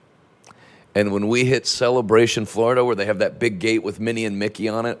 And when we hit Celebration, Florida, where they have that big gate with Minnie and Mickey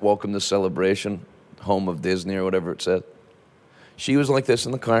on it, welcome to Celebration, home of Disney or whatever it said. She was like this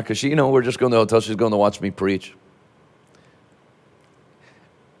in the car because we're just going to the hotel. She's going to watch me preach.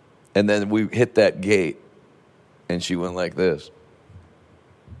 And then we hit that gate, and she went like this.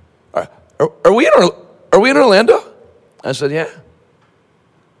 Are we in Orlando? I said, yeah.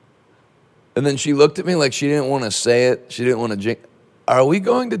 And then she looked at me like she didn't want to say it. She didn't want to jinx. Are we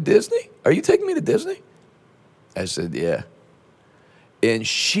going to Disney? Are you taking me to Disney? I said, yeah. And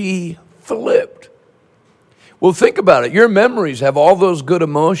she flipped. Well, think about it. Your memories have all those good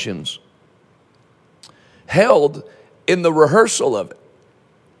emotions held in the rehearsal of it.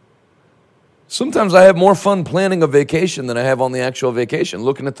 Sometimes I have more fun planning a vacation than I have on the actual vacation,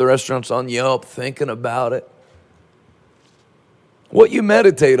 looking at the restaurants on Yelp, thinking about it. What you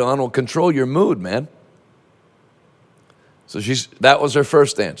meditate on will control your mood, man. So that was her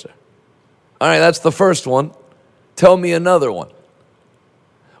first answer. All right, that's the first one. Tell me another one.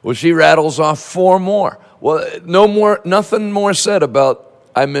 Well, she rattles off 4 more. Well, nothing more said about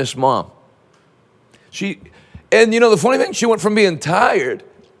I miss mom. And the funny thing, she went from being tired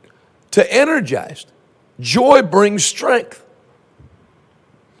to energized. Joy brings strength.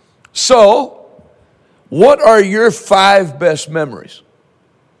 So, what are your 5 best memories?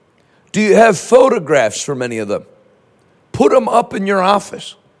 Do you have photographs from any of them? Put them up in your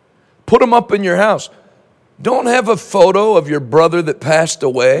office. Put them up in your house. Don't have a photo of your brother that passed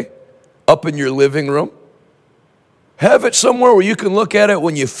away up in your living room. Have it somewhere where you can look at it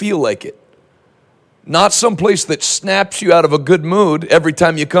when you feel like it. Not someplace that snaps you out of a good mood every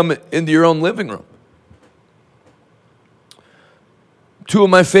time you come into your own living room. 2 of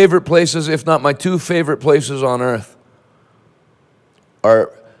my favorite places, if not my 2 favorite places on earth,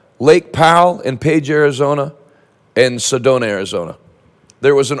 are Lake Powell in Page, Arizona, and Sedona, Arizona.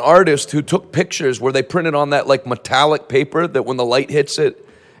 There was an artist who took pictures where they printed on that like metallic paper that when the light hits it,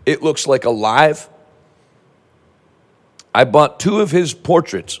 it looks like alive. I bought 2 of his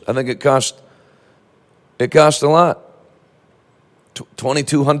portraits. I think it cost a lot.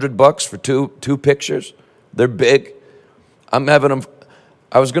 $2,200 for two pictures. They're big. I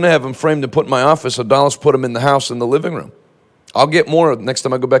was going to have them framed and put in my office. So Dallas put them in the house in the living room. I'll get more next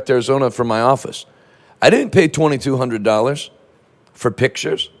time I go back to Arizona for my office. I didn't pay $2,200 for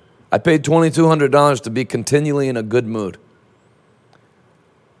pictures. I paid $2,200 to be continually in a good mood.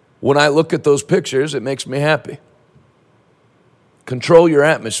 When I look at those pictures, it makes me happy. Control your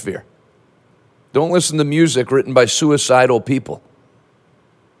atmosphere. Don't listen to music written by suicidal people.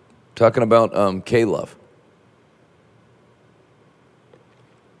 Talking about K-Love.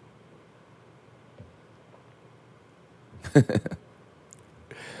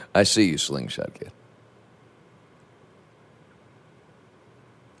 I see you, Slingshot Kid.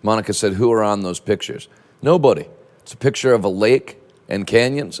 Monica said, who are on those pictures? Nobody. It's a picture of a lake and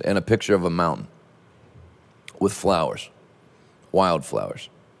canyons and a picture of a mountain with flowers, wildflowers.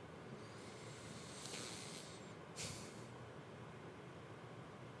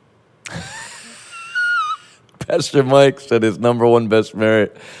 Pastor Mike said his number one best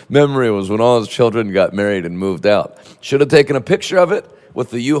memory was when all his children got married and moved out. Should have taken a picture of it with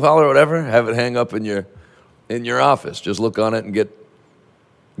the U-Haul or whatever, have it hang up in your office. Just look on it and get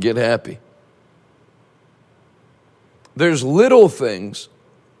happy. There's little things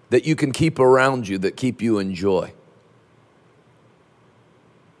that you can keep around you that keep you in joy.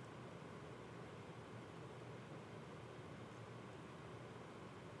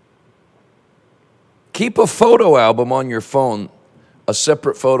 Keep a photo album on your phone, a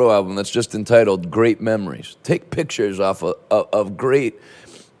separate photo album that's just entitled Great Memories. Take pictures off of great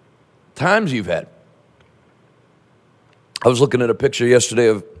times you've had. I was looking at a picture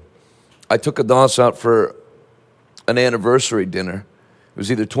yesterday I took Adonis out for an anniversary dinner. It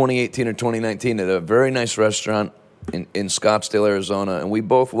was either 2018 or 2019 at a very nice restaurant in Scottsdale, Arizona, and we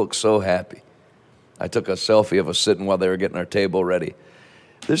both looked so happy. I took a selfie of us sitting while they were getting our table ready.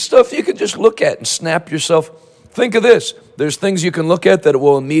 There's stuff you can just look at and snap yourself. Think of this. There's things you can look at that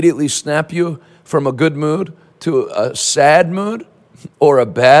will immediately snap you from a good mood to a sad mood or a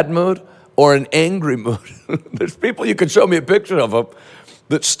bad mood or an angry mood. There's people you can show me a picture of them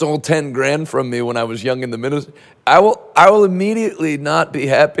that stole 10 grand from me when I was young in the ministry. I will immediately not be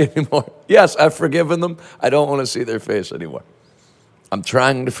happy anymore. Yes, I've forgiven them. I don't want to see their face anymore. I'm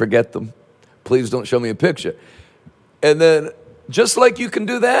trying to forget them. Please don't show me a picture. And then just like you can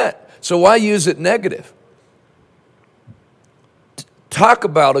do that. So why use it negative? Talk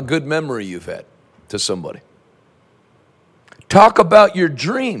about a good memory you've had to somebody. Talk about your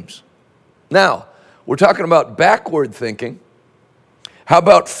dreams. Now, we're talking about backward thinking. How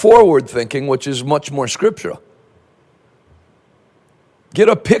about forward thinking, which is much more scriptural? Get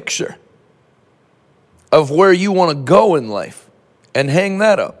a picture of where you want to go in life and hang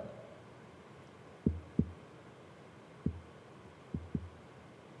that up.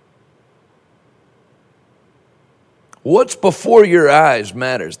 What's before your eyes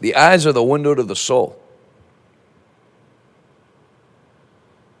matters. The eyes are the window to the soul.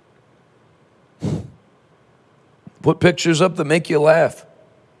 Put pictures up that make you laugh.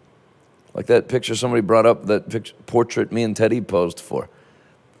 Like that picture somebody brought up, that picture, portrait me and Teddy posed for.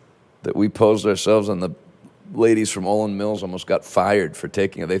 That we posed ourselves, and the ladies from Olin Mills almost got fired for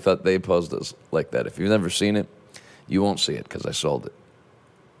taking it. They thought they posed us like that. If you've never seen it, you won't see it because I sold it.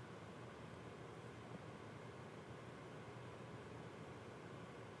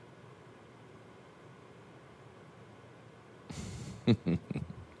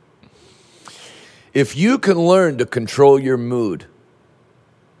 If you can learn to control your mood,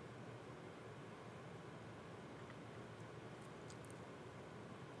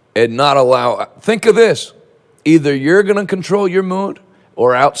 and not allow, think of this, either you're going to control your mood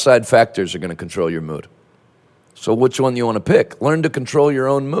or outside factors are going to control your mood. So which one do you want to pick? Learn to control your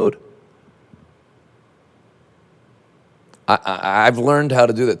own mood. I've learned how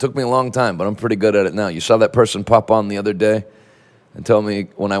to do that. It took me a long time, but I'm pretty good at it now. You saw that person pop on the other day and tell me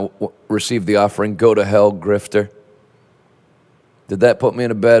when I received the offering, go to hell, grifter. Did that put me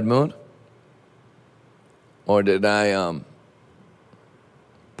in a bad mood? Or did I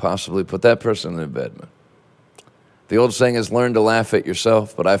possibly put that person in a bad mood? The old saying is learn to laugh at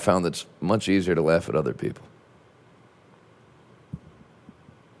yourself, but I found it's much easier to laugh at other people.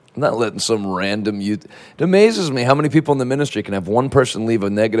 I'm not letting some random youth. It amazes me how many people in the ministry can have one person leave a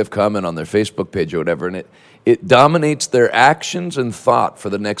negative comment on their Facebook page or whatever, and it dominates their actions and thought for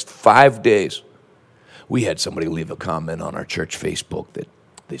the next 5 days. We had somebody leave a comment on our church Facebook that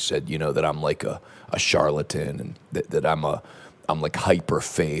they said, that I'm like a charlatan and that I'm like hyper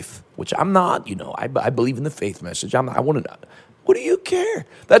faith, which I'm not. I believe in the faith message. I want to. What do you care?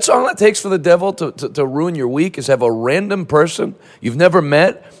 That's all it takes for the devil to ruin your week is have a random person you've never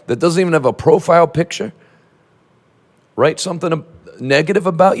met that doesn't even have a profile picture write something negative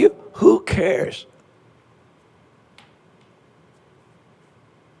about you. Who cares?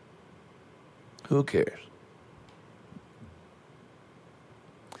 Who cares?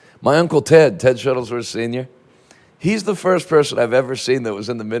 My Uncle Ted Shuttlesworth Sr., he's the first person I've ever seen that was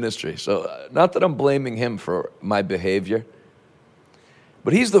in the ministry. So not that I'm blaming him for my behavior,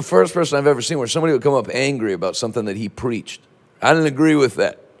 but he's the first person I've ever seen where somebody would come up angry about something that he preached. I didn't agree with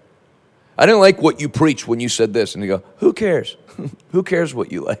that. I didn't like what you preached when you said this. And you go, who cares? Who cares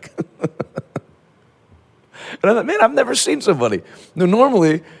what you like? And I thought, man, I've never seen somebody. No,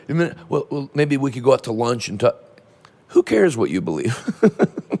 normally, well, maybe we could go out to lunch and talk. Who cares what you believe?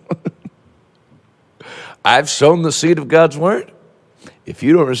 I've sown the seed of God's word. If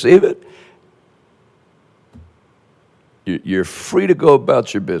you don't receive it, you're free to go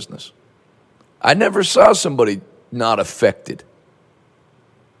about your business. I never saw somebody not affected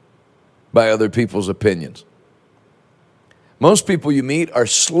by other people's opinions. Most people you meet are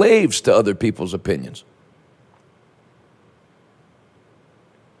slaves to other people's opinions.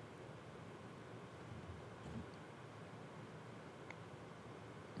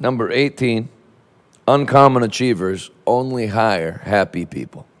 Number 18, uncommon achievers only hire happy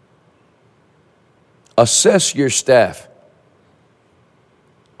people. Assess your staff.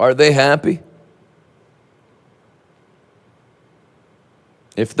 Are they happy?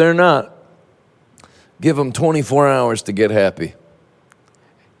 If they're not, give them 24 hours to get happy.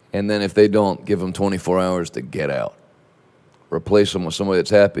 And then if they don't, give them 24 hours to get out. Replace them with somebody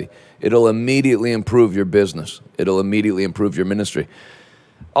that's happy. It'll immediately improve your business. It'll immediately improve your ministry.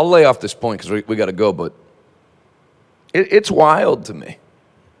 I'll lay off this point because we got to go, but it's wild to me.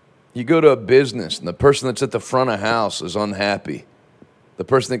 You go to a business and the person that's at the front of house is unhappy. The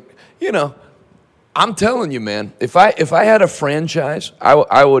person that, I'm telling you, man, if I had a franchise, I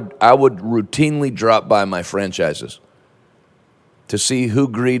would routinely drop by my franchises to see who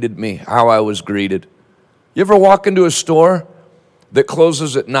greeted me, how I was greeted. You ever walk into a store that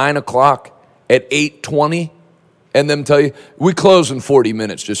closes at 9 o'clock at 8:20 and them tell you, we close in 40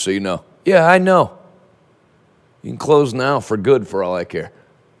 minutes, just so you know. Yeah, I know. You can close now for good for all I care.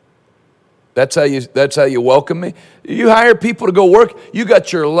 That's how you welcome me. You hire people to go work. You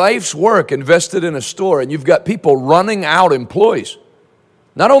got your life's work invested in a store, and you've got people running out employees.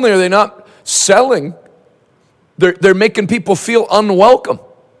 Not only are they not selling, they're making people feel unwelcome.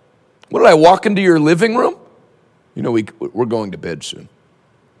 What did I walk into your living room? We're going to bed soon.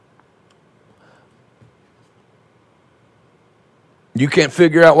 You can't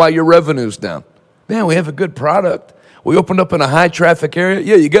figure out why your revenue's down. Man, we have a good product. We opened up in a high traffic area.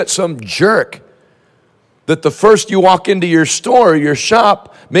 Yeah, you got some jerk that the first you walk into your store, your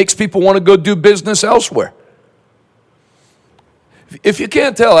shop, makes people want to go do business elsewhere. If you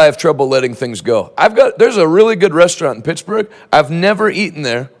can't tell, I have trouble letting things go. There's a really good restaurant in Pittsburgh. I've never eaten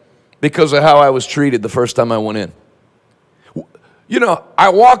there because of how I was treated the first time I went in. You know, I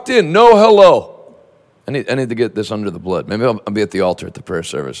walked in, no hello. I need to get this under the blood. Maybe I'll be at the altar at the prayer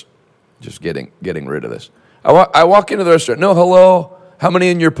service, just getting rid of this. I walk into the restaurant, no hello. How many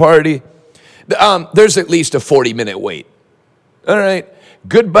in your party? There's at least a 40-minute wait. All right,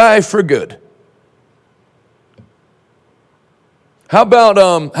 goodbye for good. How about,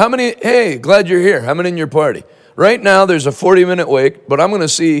 how many, hey, glad you're here. How many in your party? Right now, there's a 40-minute wait, but I'm going to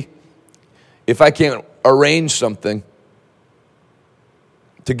see if I can't arrange something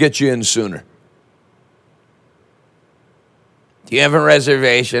to get you in sooner. Do you have a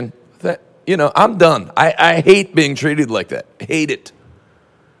reservation? I'm done. I hate being treated like that. Hate it.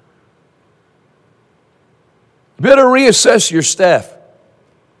 You better reassess your staff.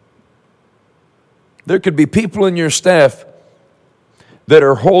 There could be people in your staff that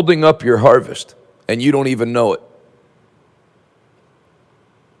are holding up your harvest, and you don't even know it.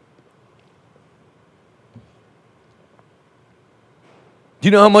 Do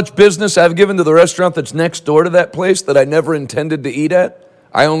you know how much business I've given to the restaurant that's next door to that place that I never intended to eat at?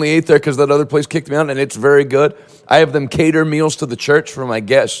 I only ate there because that other place kicked me out, and it's very good. I have them cater meals to the church for my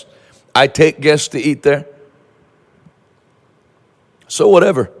guests. I take guests to eat there. So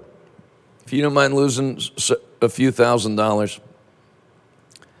whatever. If you don't mind losing a few $1,000s,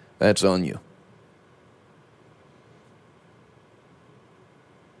 that's on you.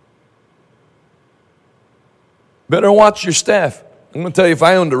 Better watch your staff. I'm going to tell you, if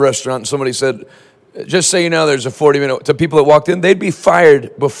I owned a restaurant and somebody said, just so you know, there's a 40-minute, to people that walked in, they'd be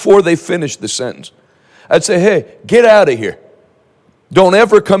fired before they finished the sentence. I'd say, hey, get out of here. Don't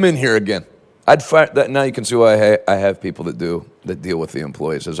ever come in here again. I'd fire that. Now you can see why I have people that deal with the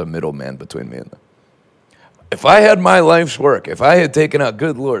employees as a middleman between me and them. If I had my life's work, if I had taken out,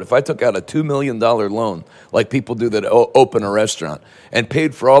 good Lord, if I took out a $2 million loan like people do that open a restaurant and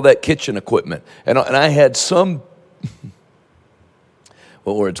paid for all that kitchen equipment, and I had some,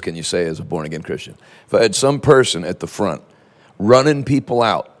 what words can you say as a born-again Christian? If I had some person at the front running people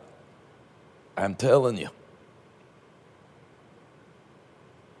out, I'm telling you,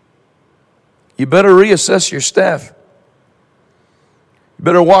 you better reassess your staff. You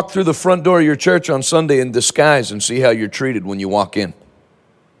better walk through the front door of your church on Sunday in disguise and see how you're treated when you walk in.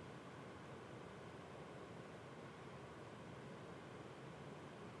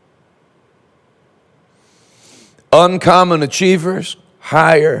 Uncommon achievers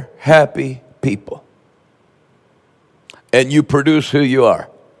hire happy people. And you produce who you are.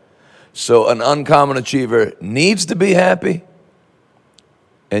 So an uncommon achiever needs to be happy,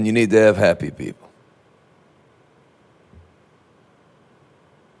 and you need to have happy people.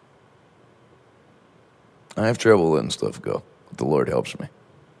 I have trouble letting stuff go, but the Lord helps me.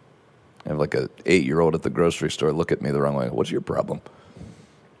 I have like an 8-year-old at the grocery store look at me the wrong way. What's your problem?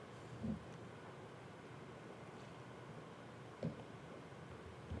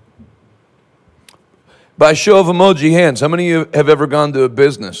 By show of emoji hands, how many of you have ever gone to a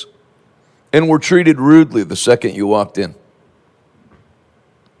business and were treated rudely the second you walked in?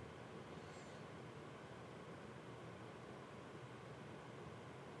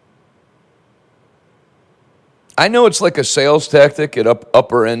 I know it's like a sales tactic at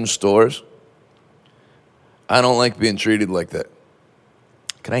upper end stores. I don't like being treated like that.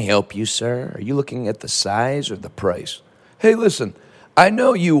 Can I help you, sir? Are you looking at the size or the price? Hey, listen, I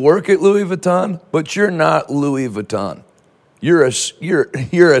know you work at Louis Vuitton, but you're not Louis Vuitton. You're a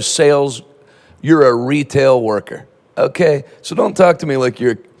sales, you're a retail worker. Okay? So don't talk to me like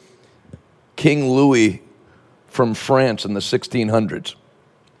you're King Louis from France in the 1600s.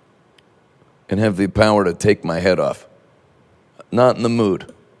 And have the power to take my head off. Not in the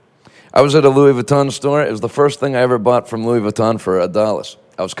mood. I was at a Louis Vuitton store. It was the first thing I ever bought from Louis Vuitton for $1.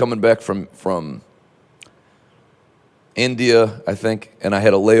 I was coming back from India, I think, and I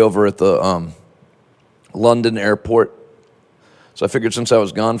had a layover at the London airport. So I figured since I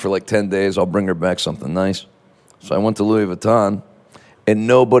was gone for like 10 days, I'll bring her back something nice. So I went to Louis Vuitton, and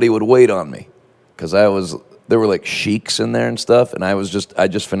nobody would wait on me because there were like sheiks in there and stuff, and I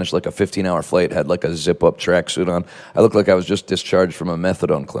just finished like a 15-hour flight, had like a zip-up tracksuit on. I looked like I was just discharged from a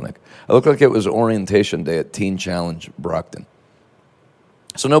methadone clinic. I looked like it was orientation day at Teen Challenge Brockton.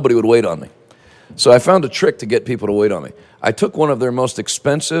 So nobody would wait on me. So I found a trick to get people to wait on me. I took one of their most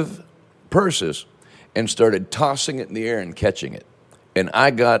expensive purses and started tossing it in the air and catching it. And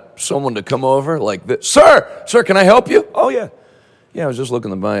I got someone to come over like this. Sir, can I help you? Oh, yeah. Yeah, I was just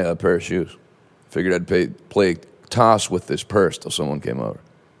looking to buy a pair of shoes. Figured I'd play toss with this purse till someone came over.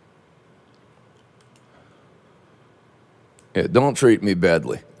 Yeah, don't treat me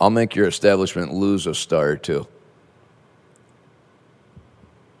badly. I'll make your establishment lose a star or two.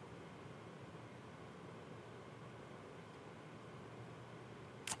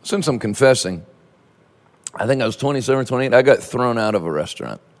 Since I'm confessing, I think I was 27 or 28, I got thrown out of a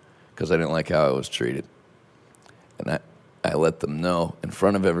restaurant because I didn't like how I was treated. And I let them know in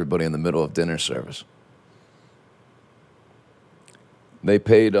front of everybody in the middle of dinner service. They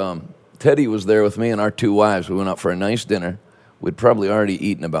paid, Teddy was there with me and our two wives. We went out for a nice dinner. We'd probably already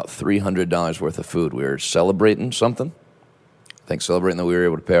eaten about $300 worth of food. We were celebrating something. I think celebrating that we were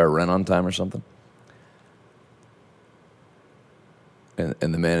able to pay our rent on time or something.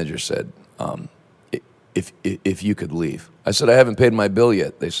 And the manager said, if you could leave. I said, I haven't paid my bill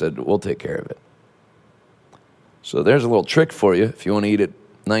yet. They said, we'll take care of it. So there's a little trick for you. If you want to eat at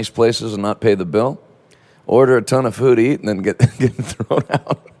nice places and not pay the bill, order a ton of food to eat and then get thrown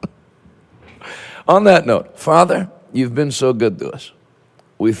out. On that note, Father, you've been so good to us.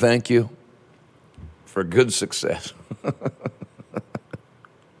 We thank you for good success.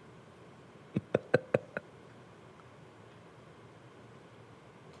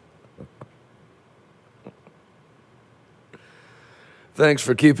 Thanks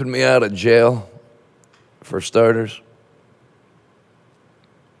for keeping me out of jail, for starters.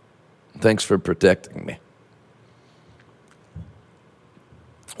 Thanks for protecting me.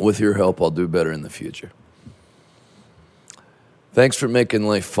 With your help, I'll do better in the future. Thanks for making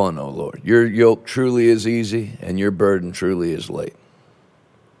life fun, O Lord. Your yoke truly is easy, and your burden truly is light.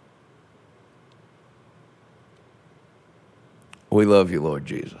 We love you, Lord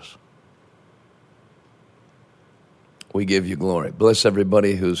Jesus. We give you glory. Bless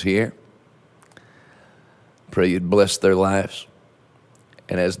everybody who's here. Pray you'd bless their lives.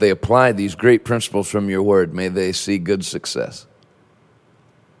 And as they apply these great principles from your word, may they see good success.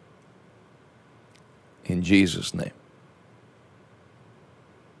 In Jesus' name.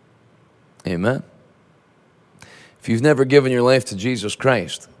 Amen. If you've never given your life to Jesus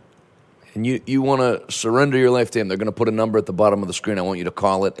Christ, and you want to surrender your life to him, they're going to put a number at the bottom of the screen. I want you to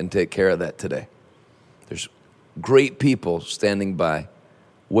call it and take care of that today. There's great people standing by,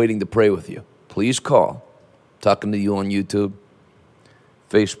 waiting to pray with you. Please call. I'm talking to you on YouTube,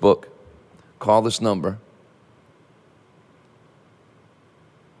 Facebook. Call this number,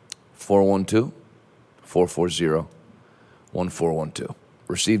 412-440-1412.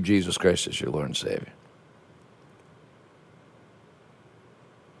 Receive Jesus Christ as your Lord and Savior.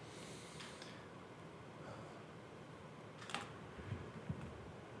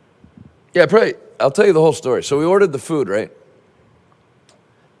 Yeah, pray. I'll tell you the whole story. So we ordered the food, right?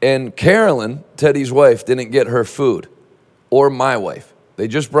 And Carolyn, Teddy's wife, didn't get her food, or my wife. They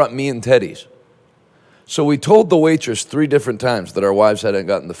just brought me and Teddy's. So we told the waitress 3 different times that our wives hadn't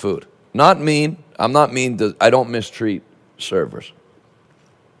gotten the food. Not mean. I'm not mean. I don't mistreat servers.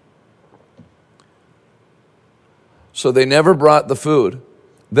 So they never brought the food.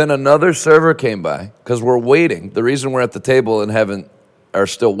 Then another server came by because we're waiting. The reason we're at the table and are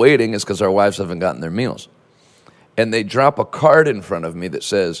still waiting is because our wives haven't gotten their meals. And they drop a card in front of me that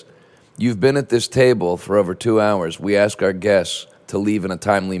says, you've been at this table for over 2 hours. We ask our guests to leave in a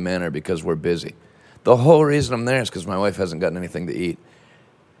timely manner because we're busy. The whole reason I'm there is because my wife hasn't gotten anything to eat.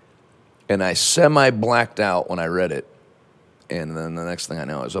 And I semi-blacked out when I read it. And then the next thing I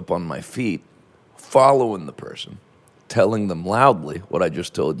know, I was up on my feet, following the person, telling them loudly what I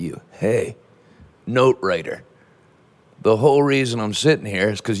just told you. Hey, note writer. The whole reason I'm sitting here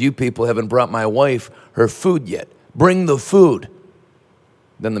is because you people haven't brought my wife her food yet. Bring the food.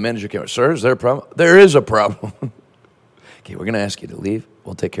 Then the manager came, sir, is there a problem? There is a problem. Okay, we're going to ask you to leave.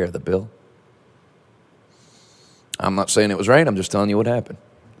 We'll take care of the bill. I'm not saying it was right. I'm just telling you what happened.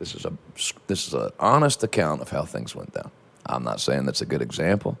 This is an honest account of how things went down. I'm not saying that's a good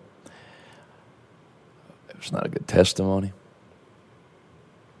example. It's not a good testimony.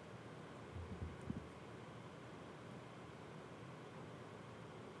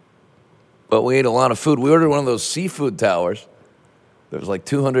 But we ate a lot of food. We ordered one of those seafood towers. There was like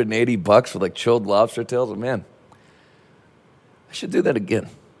 $280 for like chilled lobster tails. And man, I should do that again.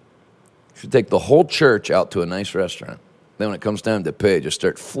 I should take the whole church out to a nice restaurant. Then when it comes time to pay, just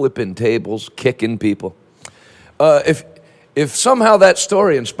start flipping tables, kicking people. If somehow that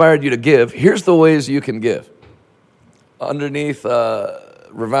story inspired you to give, here's the ways you can give. Underneath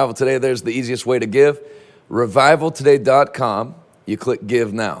Revival Today, there's the easiest way to give. RevivalToday.com. You click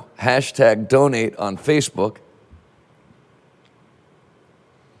Give Now. Hashtag Donate on Facebook.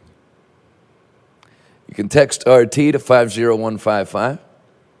 You can text RT to 50155.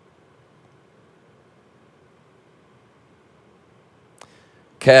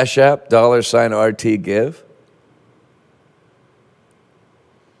 Cash App, $RT Give.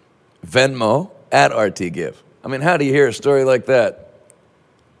 Venmo, @RT Give. I mean, how do you hear a story like that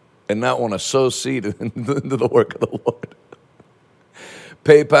and not want to sow seed into the work of the Lord?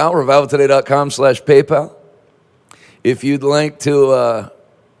 PayPal, revivaltoday.com/PayPal. If you'd like to,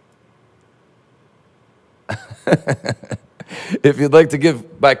 if you'd like to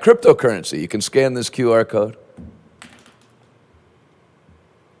give by cryptocurrency, you can scan this QR code.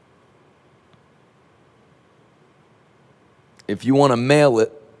 If you want to mail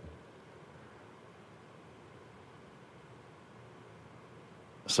it,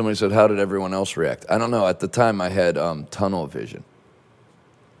 somebody said, how did everyone else react? I don't know. At the time, I had tunnel vision.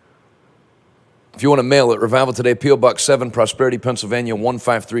 If you want to mail it, Revival Today, P.O. Box 7, Prosperity, Pennsylvania,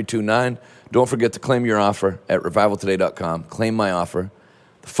 15329. Don't forget to claim your offer at revivaltoday.com. Claim my offer.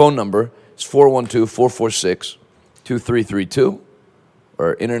 The phone number is 412-446-2332,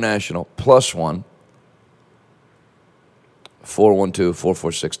 or international, +1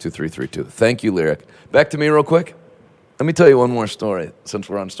 412-446-2332. Thank you, Lyric. Back to me real quick. Let me tell you one more story, since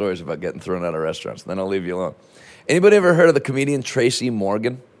we're on stories about getting thrown out of restaurants. Then I'll leave you alone. Anybody ever heard of the comedian Tracy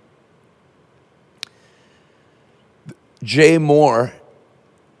Morgan? Jay Moore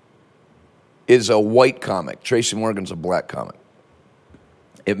is a white comic. Tracy Morgan's a black comic.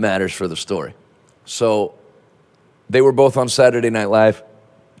 It matters for the story. So they were both on Saturday Night Live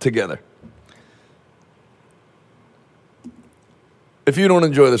together. If you don't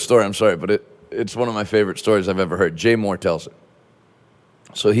enjoy the story, I'm sorry, but it's one of my favorite stories I've ever heard. Jay Moore tells it.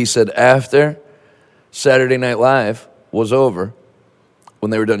 So he said after Saturday Night Live was over, when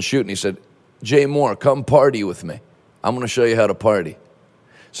they were done shooting, he said, Jay Moore, come party with me. I'm going to show you how to party.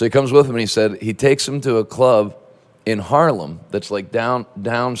 So he comes with him, and he said he takes him to a club in Harlem that's like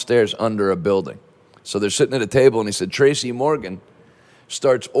downstairs under a building. So they're sitting at a table, and he said Tracy Morgan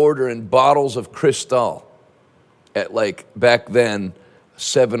starts ordering bottles of Cristal at, like, back then,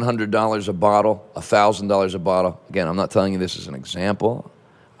 $700 a bottle, $1,000 a bottle. Again, I'm not telling you this as an example.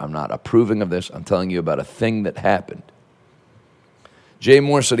 I'm not approving of this. I'm telling you about a thing that happened. Jay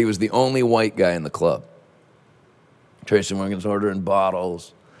Moore said he was the only white guy in the club. Tracy Morgan's ordering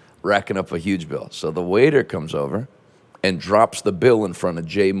bottles, racking up a huge bill. So the waiter comes over and drops the bill in front of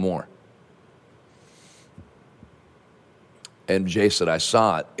Jay Moore. And Jay said, I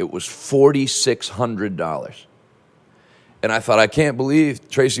saw it. It was $4,600. And I thought, I can't believe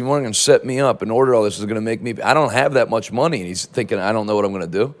Tracy Morgan set me up and ordered all this. Is going to make me, I don't have that much money. And he's thinking, I don't know what I'm going to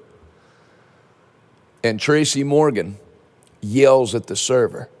do. And Tracy Morgan yells at the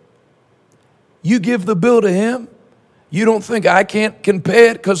server, you give the bill to him? You don't think I can pay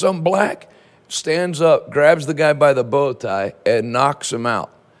it because I'm black? Stands up, grabs the guy by the bow tie, and knocks him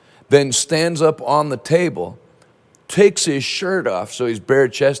out. Then stands up on the table, takes his shirt off so he's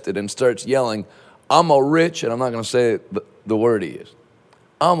bare-chested, and starts yelling, I'm a rich, and I'm not going to say the word he is.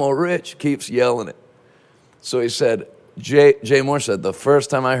 I'm a rich, keeps yelling it. So he said, Jay Moore said, the first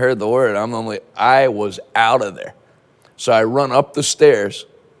time I heard the word, I was out of there. So I run up the stairs,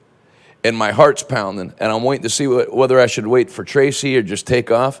 and my heart's pounding, and I'm waiting to see whether I should wait for Tracy or just take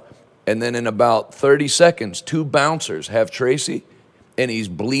off. And then in about 30 seconds, 2 bouncers have Tracy, and he's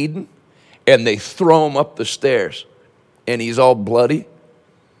bleeding, and they throw him up the stairs, and he's all bloody.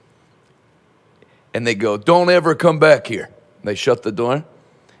 And they go, don't ever come back here. They shut the door,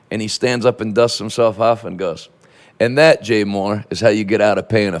 and he stands up and dusts himself off and goes, and that, Jay Moore, is how you get out of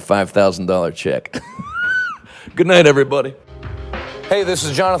paying a $5,000 check. Good night, everybody. Hey, this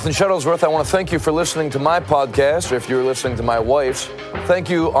is Jonathan Shuttlesworth. I want to thank you for listening to my podcast, or if you're listening to my wife's, thank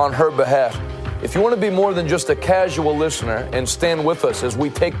you on her behalf. If you want to be more than just a casual listener and stand with us as we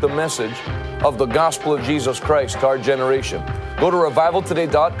take the message of the gospel of Jesus Christ to our generation, go to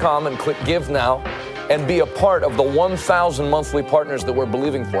revivaltoday.com and click Give Now and be a part of the 1,000 monthly partners that we're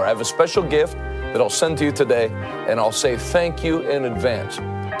believing for. I have a special gift that I'll send to you today, and I'll say thank you in advance.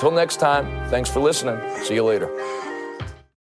 Until next time, thanks for listening. See you later.